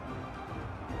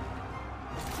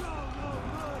 Show no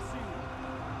mercy!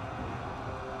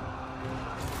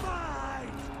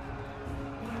 Fight!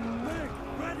 Make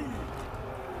ready!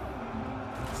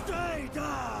 Stay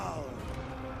down!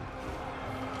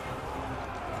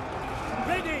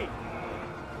 Ready!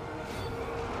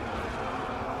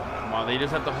 Come on, they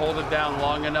just have to hold it down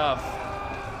long enough.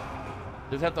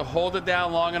 Just have to hold it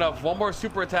down long enough. One more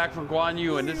super attack from Guan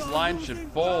Yu, and this line should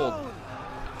fold.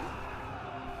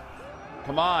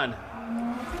 Come on.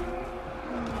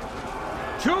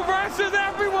 2 versus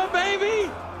everyone, baby!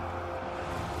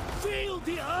 Shield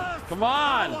the earth! Come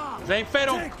on! Zhang Fei,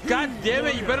 don't. God damn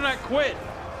it, you better not quit.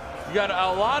 You got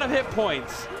a lot of hit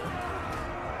points.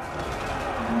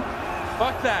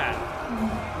 Fuck that.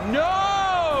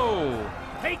 No!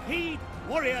 Take heed,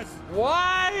 warriors!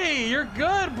 Why? You're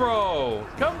good, bro.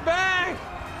 Come back.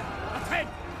 Attend!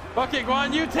 Fuck it,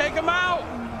 Guan Yu, take him out.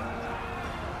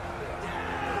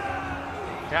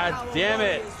 God Our damn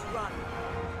it. warriors run.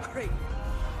 Great.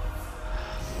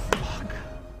 Fuck.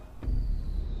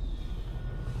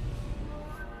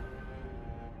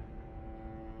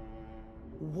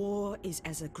 War is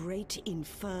as a great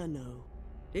inferno.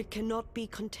 It cannot be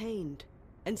contained,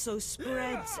 and so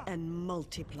spreads and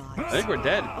multiplies. I think we're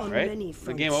dead, On right? many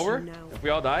The game fronts over? now. If we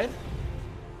all died?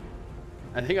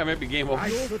 I think I might be game over.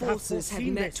 Your should have forces have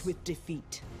foreseen met this. with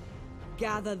defeat.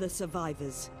 Gather the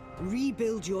survivors,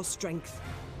 rebuild your strength,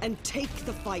 and take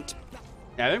the fight back.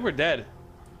 Yeah, I think we're dead.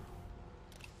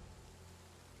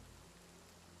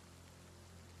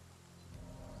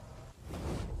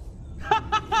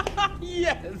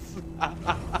 Yes!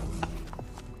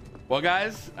 Well,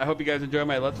 guys, I hope you guys enjoy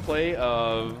my Let's Play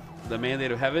of The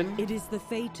Mandate of Heaven. It is the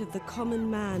fate of the common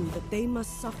man that they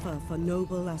must suffer for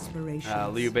noble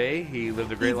aspirations. Liu Bei, he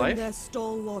lived a great Even life. their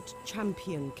stalwart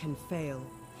champion can fail,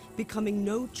 becoming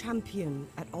no champion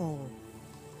at all.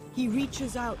 He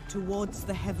reaches out towards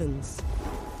the heavens,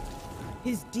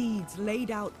 his deeds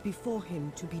laid out before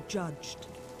him to be judged.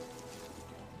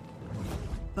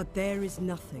 But there is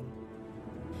nothing.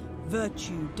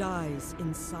 Virtue dies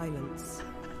in silence.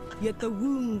 Yet the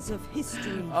wounds of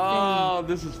history Oh, fade.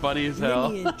 this is funny as hell.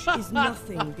 Lineage is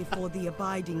nothing before the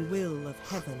abiding will of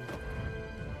heaven.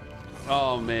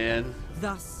 Oh, man.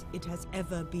 Thus it has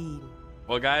ever been.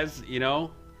 Well, guys, you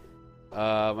know,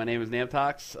 my name is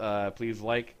Namtox. Please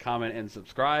like, comment, and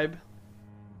subscribe.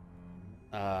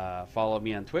 Follow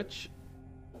me on Twitch,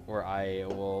 where I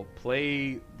will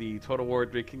play the Total War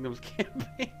 3 Kingdoms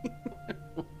campaign.